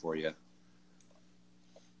works out for you.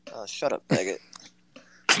 Shut up, Daggett.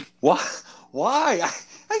 Why? Why?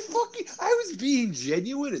 I was being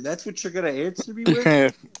genuine, and that's what you're gonna answer me with.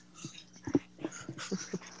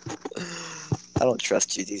 I don't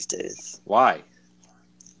trust you these days. Why?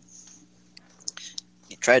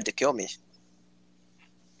 You tried to kill me.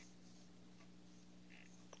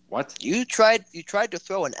 What? You tried to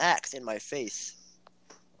throw an axe in my face.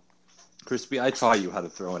 Crispy, I taught you how to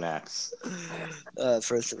throw an axe.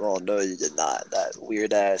 First of all, no, you did not. That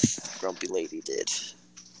weird ass grumpy lady did.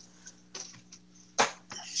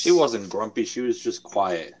 She wasn't grumpy. She was just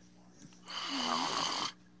quiet.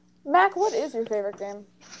 Mac, what is your favorite game?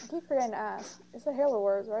 I keep forgetting to ask. It's the Halo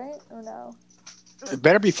Wars, right? Or no? It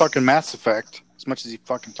better be fucking Mass Effect, as much as he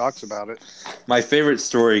fucking talks about it. My favorite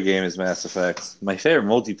story game is Mass Effect. My favorite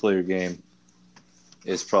multiplayer game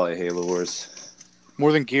is probably Halo Wars.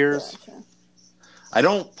 More than Gears. Gotcha. I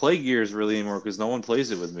don't play Gears really anymore because no one plays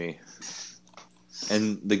it with me.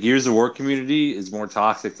 And the Gears of War community is more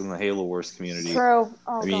toxic than the Halo Wars community. True.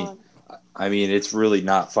 Oh, I mean, God. I mean, it's really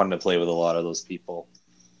not fun to play with a lot of those people.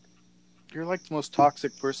 You're like the most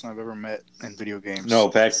toxic person I've ever met in video games. No,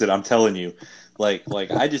 Paxton, I'm telling you. Like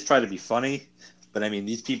I just try to be funny, but I mean,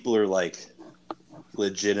 these people are like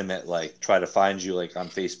legitimate, like try to find you like on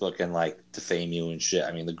Facebook and like defame you and shit.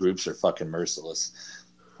 I mean, the groups are fucking merciless.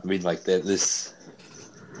 I mean, like this.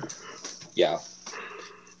 Yeah.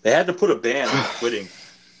 They had to put a ban on quitting,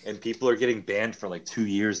 and people are getting banned for like 2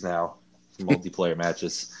 years now from multiplayer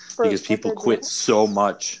matches because people quit so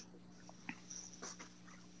much.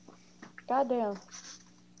 Goddamn.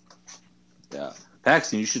 Yeah.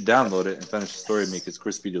 Paxton, you should download it and finish the story with me because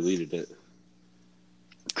Crispy deleted it.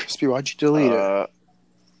 Crispy, why'd you delete it? I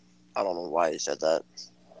don't know why he said that.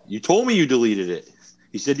 You told me you deleted it.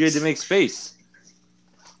 You said you had to make space.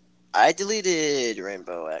 I deleted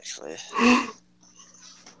Rainbow, actually.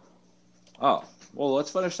 Oh, well,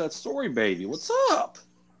 let's finish that story, baby. What's up?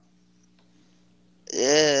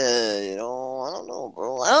 Yeah, I don't know,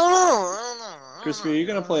 bro. I don't know. Crispy, are you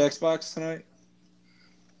going to play Xbox tonight?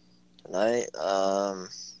 Tonight,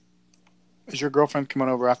 Is your girlfriend coming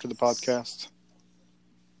over after the podcast?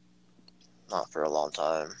 not for a long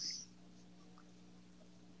time.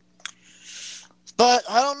 But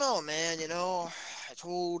I don't know, man. I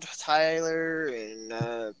told Tyler and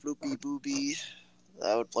Bloopy Booby that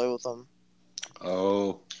I would play with them.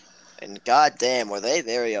 Oh. And goddamn, were they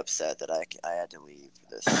very upset that I had to leave for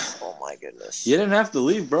this. Oh my goodness. You didn't have to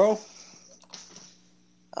leave, bro.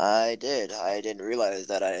 I did. I didn't realize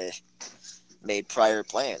that I made prior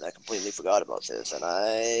plans. I completely forgot about this. And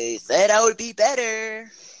I said I would be better.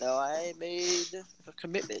 So I made a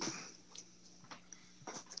commitment.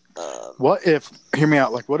 What if, hear me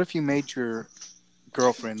out, like, what if you made your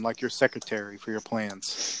girlfriend, like, your secretary for your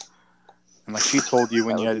plans? And, like, she told you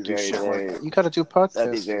when That you had would to be do very, shit very- like, you got to do a podcast.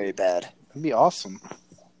 That'd be very bad. That'd be awesome.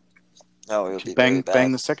 No, it would be Bang, very bad.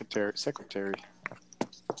 bang the secretary.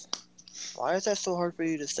 Why is that so hard for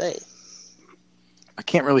you to say? I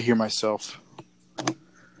can't really hear myself.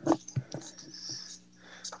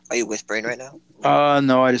 Are you whispering right now?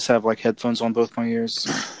 No, I just have, like, headphones on both my ears.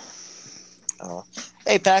 Oh.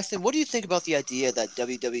 Hey, Paxton, what do you think about the idea that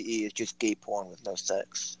WWE is just gay porn with no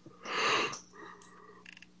sex?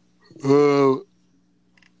 I'm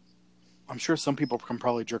sure some people can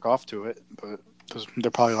probably jerk off to it, but because they're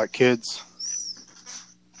probably like kids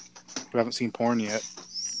who haven't seen porn yet.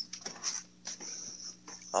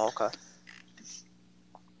 Oh, okay.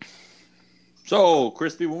 So,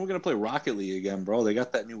 Crispy, when we're going to play Rocket League again, bro? They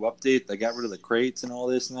got that new update. They got rid of the crates and all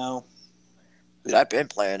this now. Dude, I've been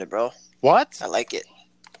playing it, bro. What? I like it.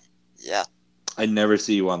 Yeah. I never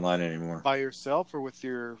see you online anymore. By yourself or with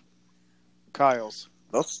your Kyles?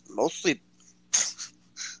 Mostly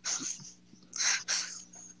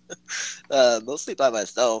mostly by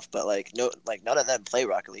myself, but none of them play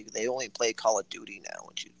Rocket League. They only play Call of Duty now,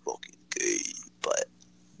 which is fucking gay. But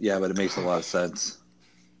Yeah, but it makes a lot of sense.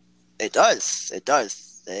 it does.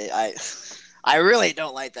 I really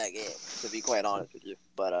don't like that game, to be quite honest with you.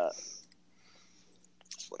 But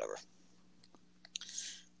whatever.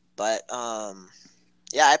 But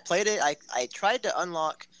yeah, I played it. I tried to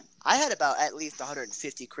unlock. I had about at least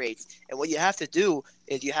 150 crates, and what you have to do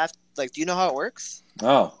is do you know how it works?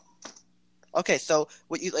 Oh. Okay, so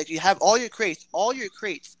what you have all your crates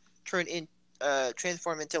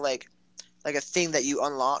transform into like a thing that you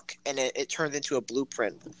unlock, and it turns into a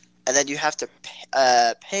blueprint, and then you have to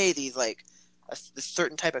pay these this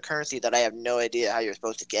certain type of currency that I have no idea how you're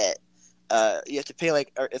supposed to get. You have to pay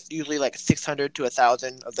it's usually 600 to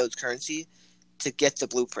 1,000 of those currency to get the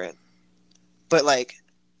blueprint, but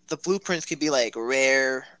the blueprints can be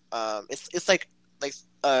rare. It's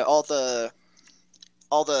all the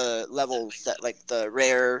levels that the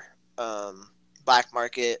rare, black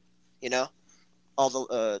market, all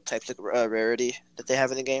the types of rarity that they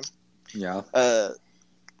have in the game. Yeah.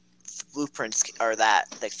 Blueprints are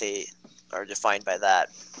that they are defined by that,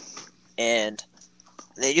 and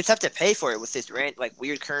they just have to pay for it with this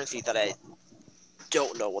weird currency that I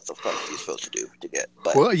don't know what the fuck you're supposed to do to get.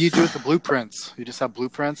 But What you do with the blueprints? You just have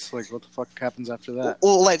blueprints? What the fuck happens after that?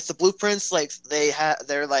 well, the blueprints,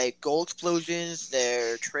 they're gold explosions,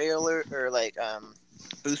 they're trailer or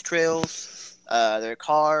boost trails, they're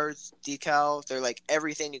cars, decals, they're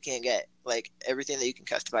everything you can get, everything that you can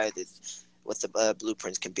customize is what the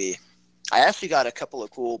blueprints can be. I actually got a couple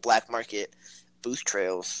of cool black market boost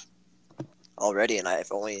trails already, and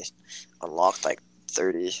I've only unlocked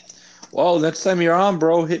 30. Well, next time you're on,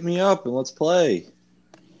 bro, hit me up and let's play.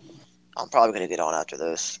 I'm probably gonna get on after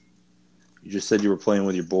this. You just said you were playing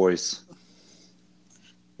with your boys.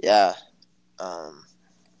 Yeah, I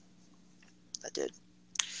did,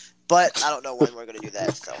 but I don't know when we're gonna do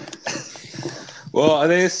that. So, Well, I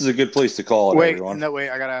think this is a good place to call it, Wait, everyone. no, wait.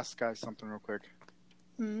 I gotta ask guys something real quick.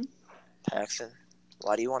 Paxton,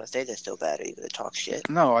 why do you want to say this so bad? Are you gonna talk shit?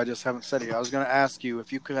 No, I just haven't said it yet. I was gonna ask you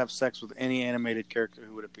if you could have sex with any animated character,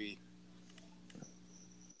 who would it be?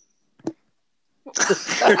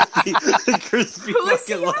 Crispy Who is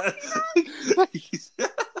he fucking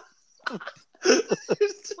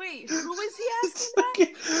Wait, who is he asking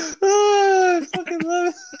that? I fucking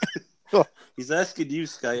love it. He's asking you,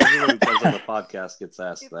 Sky. Everyone who comes on the podcast gets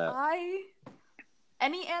asked that.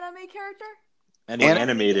 Any anime character? Any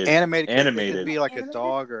animated. Animated. It Animated. could be like a Animated?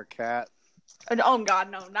 dog or a cat. Oh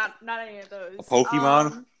God, no, not any of those. A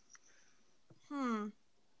Pokemon?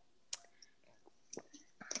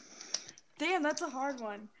 Damn, that's a hard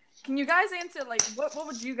one. Can you guys answer? What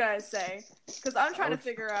would you guys say? Because I'm trying to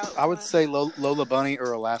figure out. I would say Lola Bunny or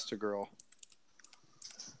Elastigirl.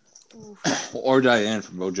 Oof. Or Diane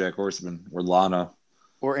from BoJack Horseman. Or Lana.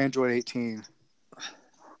 Or Android 18.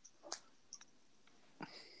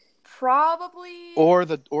 Probably. Or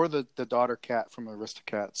the daughter cat from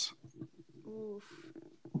Aristocats. Oof.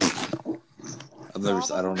 I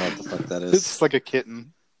don't know what the fuck that is. It's like a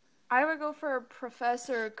kitten. I would go for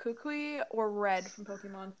Professor Kukui or Red from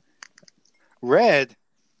Pokemon. Red.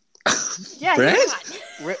 Yeah, Red? he's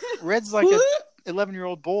hot. Red's like an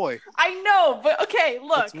 11-year-old boy. I know, but okay,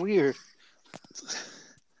 look. That's weird.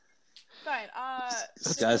 Fine.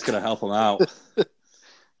 This guy's gonna help him out.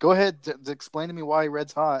 Go ahead. Explain to me why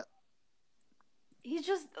Red's hot. He's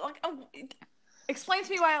just like. Explain to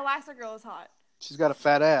me why Elastigirl is hot. She's got a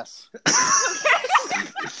fat ass.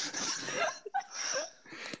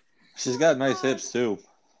 She's got nice hips too.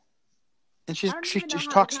 And I don't she even know how to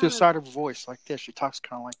talks to the count side of her voice like this. She talks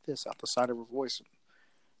kind of like this out the side of her voice.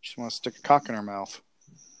 She wants to stick a cock in her mouth.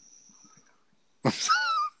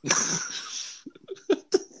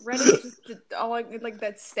 Red is just all like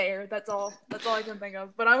that stare. That's all I can think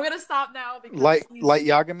of. But I'm gonna stop now because Light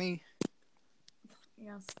Yagami.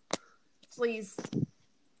 Yes, please.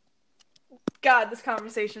 God, this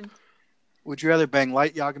conversation. Would you rather bang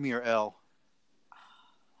Light Yagami or L?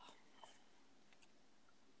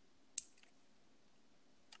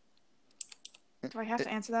 Do I have to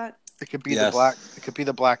answer that? It could be Yes. the black. It could be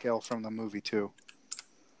the black L from the movie too.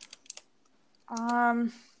 Are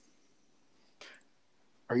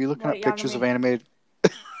you looking Light at pictures of Yagami. animated?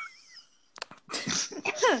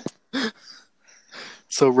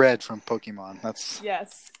 So Red from Pokemon. That's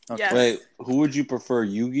Yes. Okay. Yes. Wait, who would you prefer,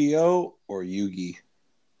 Yu-Gi-Oh or Yugi?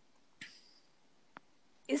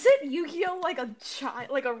 Isn't Yu-Gi-Oh like a child?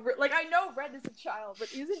 Like I know Red is a child,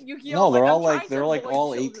 but isn't Yu-Gi-Oh? No, they're I'm all trying like to they're like avoid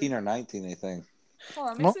all children. 18 or 19, I think. Hold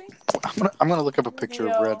on, let me Well, see. I'm gonna look up a picture of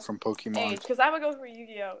Yu-Gi-Oh! Red from Pokemon. Age, because I would go for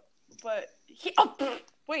Yu-Gi-Oh, but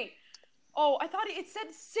wait. Oh, I thought it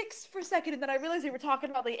said 6 for a second, and then I realized they were talking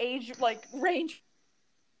about the age range.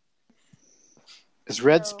 Is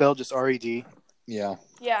Red So- spelled just R-E-D? Yeah.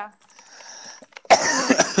 Yeah,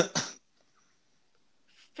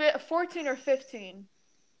 14 or 15.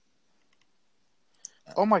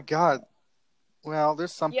 Oh my God. Well,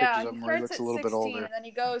 there's some Yeah, pictures of he him where he starts looks at a little 16, bit older. and then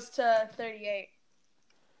he goes to 38.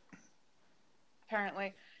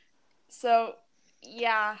 Apparently. So,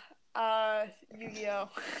 yeah, Yu-Gi-Oh.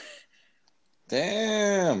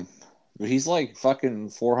 Damn. But he's like fucking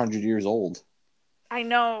 400 years old. I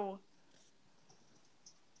know.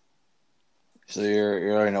 So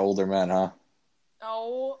you're an older man, huh?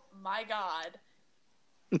 Oh my god.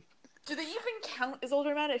 Do they even count as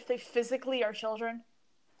older men if they physically are children?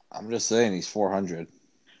 I'm just saying he's 400.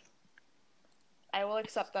 I will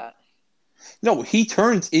accept that. No, he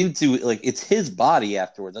turns into like it's his body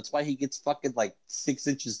afterwards. That's why he gets fucking like 6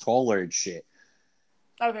 inches taller and shit.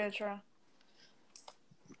 Okay, true.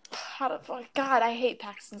 How the fuck? God, I hate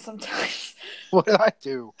Paxton sometimes. What did I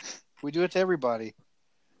do? We do it to everybody.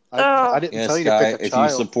 Oh. I didn't Yes, tell you to Guy, pick a if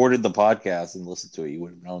child. you supported the podcast and listened to it, you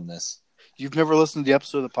would have known this. You've never listened to the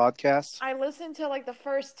episode of the podcast? I listened to like the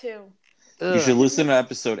first 2. You should listen to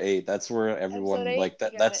episode 8. That's where everyone Episode 8? like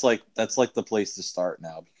that. Got That's it. like the place to start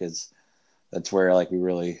now because that's where like we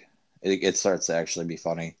really it starts to actually be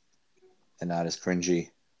funny and not as cringy.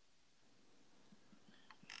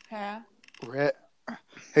 Yeah. Red.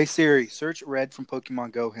 Hey Siri, search Red from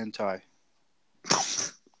Pokemon Go hentai.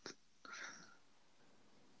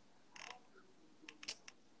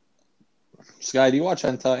 Sky, do you watch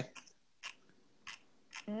hentai?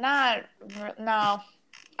 No,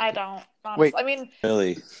 I don't. Honestly. Wait. I mean,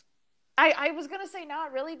 Really? I was gonna say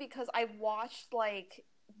not really because I've watched like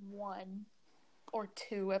 1 or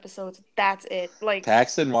 2 episodes. That's it. Like,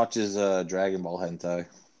 Paxton watches Dragon Ball hentai.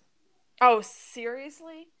 oh,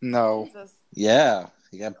 seriously? No. Jesus. Yeah,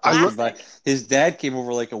 he got I busted look- by his dad came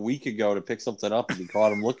over like a week ago to pick something up and he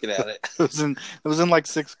caught him looking at it. It was in like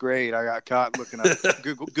 6th grade. I got caught looking at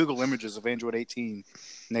Google images of Android 18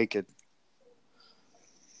 naked.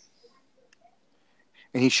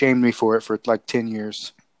 And he shamed me for it for like 10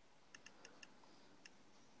 years.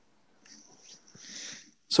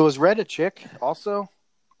 So is Red a chick also?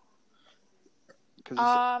 'Cause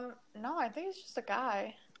No, I think it's just a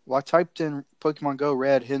guy. well, I typed in Pokemon Go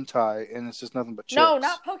Red hentai, and it's just nothing but chicks. No,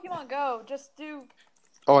 not Pokemon Go. Just do.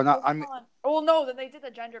 Oh, not I'm. Pokemon. Well, no, then they did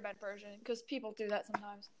the gender bent version because people do that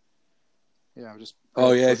sometimes. Yeah, I'm just.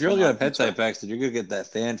 Oh yeah, if you're looking Pokemon at hentai, hentai. Paxton, you're gonna get that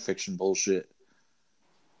fan fiction bullshit.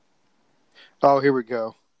 Oh, here we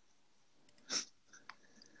go.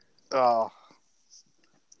 Oh,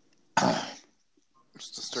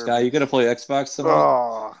 it's disturbing. Sky, you gonna play Xbox tonight?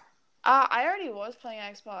 Oh, I already was playing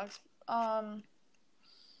Xbox.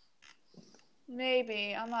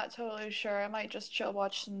 Maybe I'm not totally sure. I might just chill,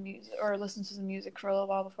 watch some music, or listen to some music for a little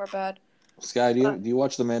while before bed. Sky, do you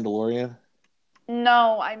watch The Mandalorian?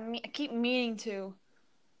 No, I keep meaning to.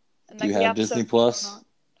 And, Do you the have Disney episodes keep Plus? going on.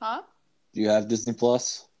 Huh? Do you have Disney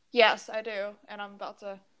Plus? Yes, I do, and I'm about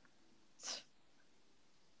to.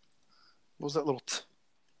 what was that little?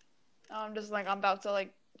 I'm just like I'm about to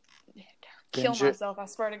like kill Binge it. myself. I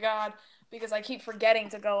swear to God, because I keep forgetting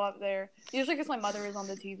to go up there. Usually, because my mother is on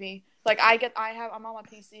the TV. Like I'm on my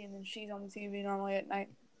PC and then she's on the TV normally at night,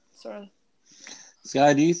 sort of.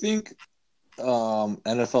 Sky, do you think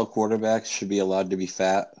NFL quarterbacks should be allowed to be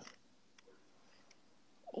fat?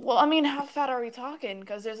 Well, I mean, how fat are we talking?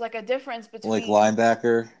 Because there's like a difference between Like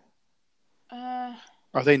linebacker?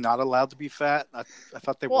 Are they not allowed to be fat? I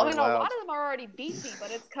thought they Well, were I mean, a allowed. lot of them are already beefy,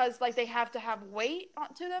 but it's because like they have to have weight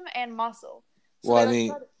to them and muscle. So Well, I they, like, mean,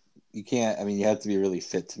 try to- you can't. I mean, you have to be really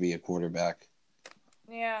fit to be a quarterback.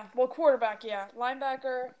 yeah. Well, quarterback, yeah,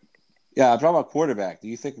 linebacker. Yeah, I'm talking about quarterback. Do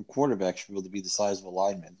you think a quarterback should be able to be the size of a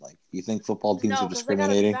lineman? Like, do you think football teams No, are because they gotta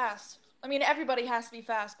be discriminating? fast. I mean, everybody has to be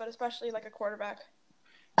fast, but especially like a quarterback.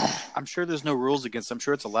 I'm sure there's no rules against it. I'm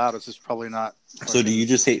sure it's allowed. It's just probably not. So, do you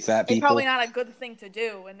just hate fat It's people? probably not a good thing to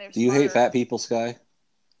do, and they're. Do you hate smarter. fat people, Sky?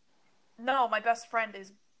 No, my best friend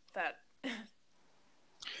is fat.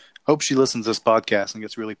 Hope she listens to this podcast and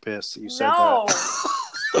gets really pissed that you said No, that.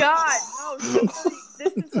 God, no. She knows the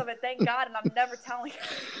existence of it. Thank God, and I'm never telling her.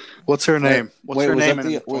 What's her name? What's her was name that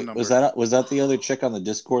and the, phone number? was that the other chick on the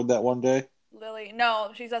Discord that one day? Lily.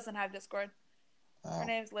 No, she doesn't have Discord. Her Oh,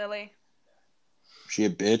 name's Lily. she a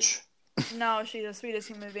bitch? No, she's the sweetest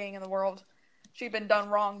human being in the world. She's been done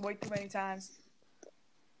wrong way too many times.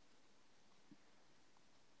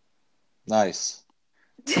 Nice.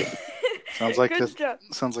 Sounds like Good this. job.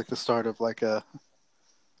 Sounds like the start of like a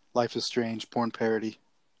Life is Strange porn parody.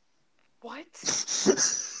 What?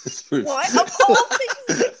 It's pretty- What? Of all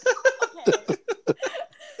things?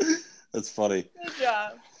 Okay. That's funny. Good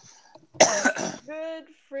job. Good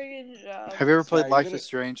friggin' job. Have you ever played Sky, Life you're is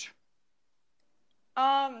Strange?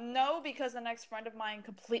 No, because the next friend of mine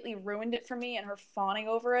completely ruined it for me and her fawning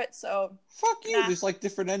over it, so... Fuck you. Nah. There's like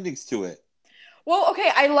different endings to it. Well, okay,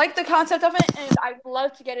 I like the concept of it, and I'd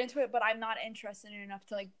love to get into it, but I'm not interested enough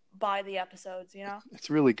to, like, buy the episodes, you know? It's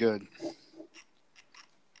really good.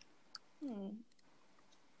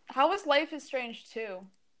 How was Life is Strange 2?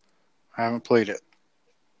 I haven't played it.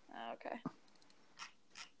 Okay.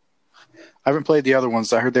 I haven't played the other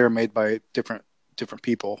ones. I heard they were made by different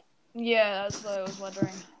people. Yeah, that's what I was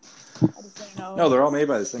wondering. I just didn't know. No, they're all made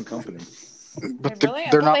by the same company. But Wait, really? I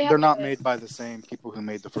they're thought not. they had They're not the- made by the same people who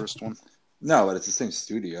made the first one. No, but it's the same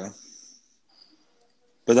studio.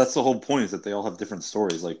 But that's the whole point, is that they all have different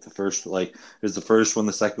stories. Like there's the first one,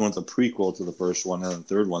 the second one's a prequel to the first one, and the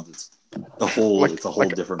third one it's a whole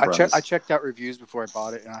different premise. I checked out reviews before I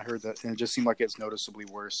bought it, and I heard that, and it just seemed like it's noticeably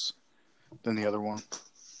worse than the other one.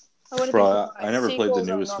 I wouldn't Bro, be surprised. I never played the Sequels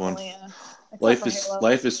are newest one. normally, except for Halo.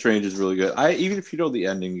 Life is Strange is really good. Even if you know the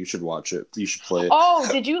ending, you should watch it. You should play it. Oh,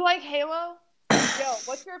 did you like Halo? Yo,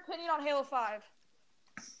 what's your opinion on Halo 5?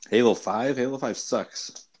 Halo 5? Halo 5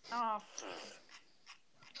 sucks. Oh,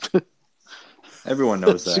 Everyone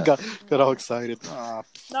knows She that. got all excited.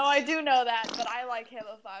 no, I do know that, but I like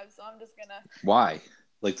Halo 5, so I'm just gonna... Why?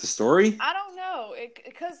 Like the story? I don't know,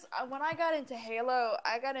 because when I got into Halo,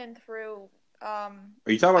 I got in through... Are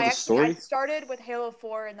you talking about the I story? started with Halo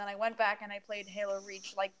 4, and then I went back and I played Halo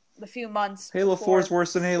Reach, like, the few months Halo before. 4 is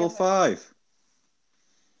worse than Halo 5.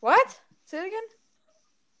 What? Say it again?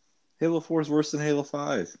 Halo 4 is worse than Halo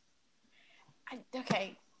 5.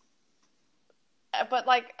 Okay. But,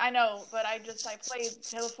 like, I know, but I played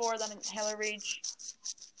Halo 4, then Halo Reach,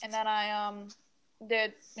 and then I,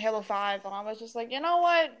 did Halo 5, and I was just like, you know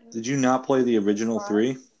what? Did you not play the original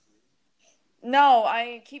 3? No,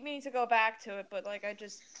 I keep meaning to go back to it, but, like, I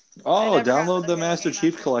just... Oh, never got download to the Halo Master game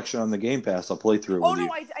Chief after. collection on the Game Pass. I'll play through it Oh, with no,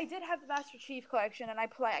 you. I did have the Master Chief collection, and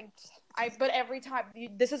but every time...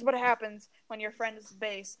 This is what happens when your friend is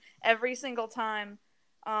base. Every single time,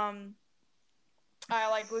 I,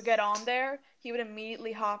 like, would get on there, he would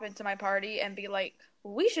immediately hop into my party and be like,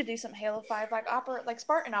 we should do some Halo 5, like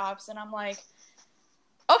Spartan Ops, and I'm like,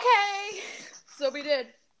 okay! So we did.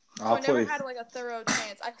 So I never had, like, a thorough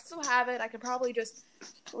chance. I still have it. I could probably just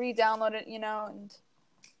re-download it, you know, and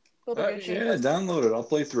build a good shit. Yeah, download it. I'll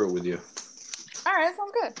play through it with you. Alright,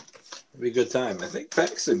 sounds good. It'll be a good time. I think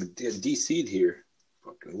Paxton DC'd here.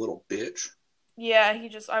 Fucking little bitch. Yeah,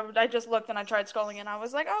 I just looked and I tried scrolling and I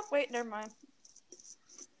was like, oh, wait, never mind.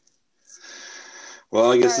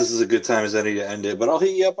 Well, I guess this is a good time as any to end it, but I'll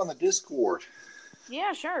hit you up on the Discord.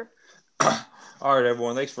 Yeah, sure. All right,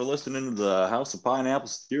 everyone. Thanks for listening to the House of Pineapple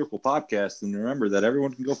Satirical Podcast. And remember that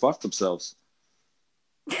everyone can go fuck themselves.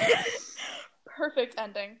 Perfect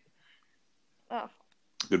ending. Oh.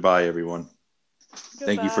 Goodbye, everyone.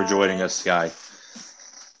 Thank you for joining us, Sky.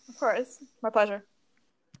 Of course. My pleasure.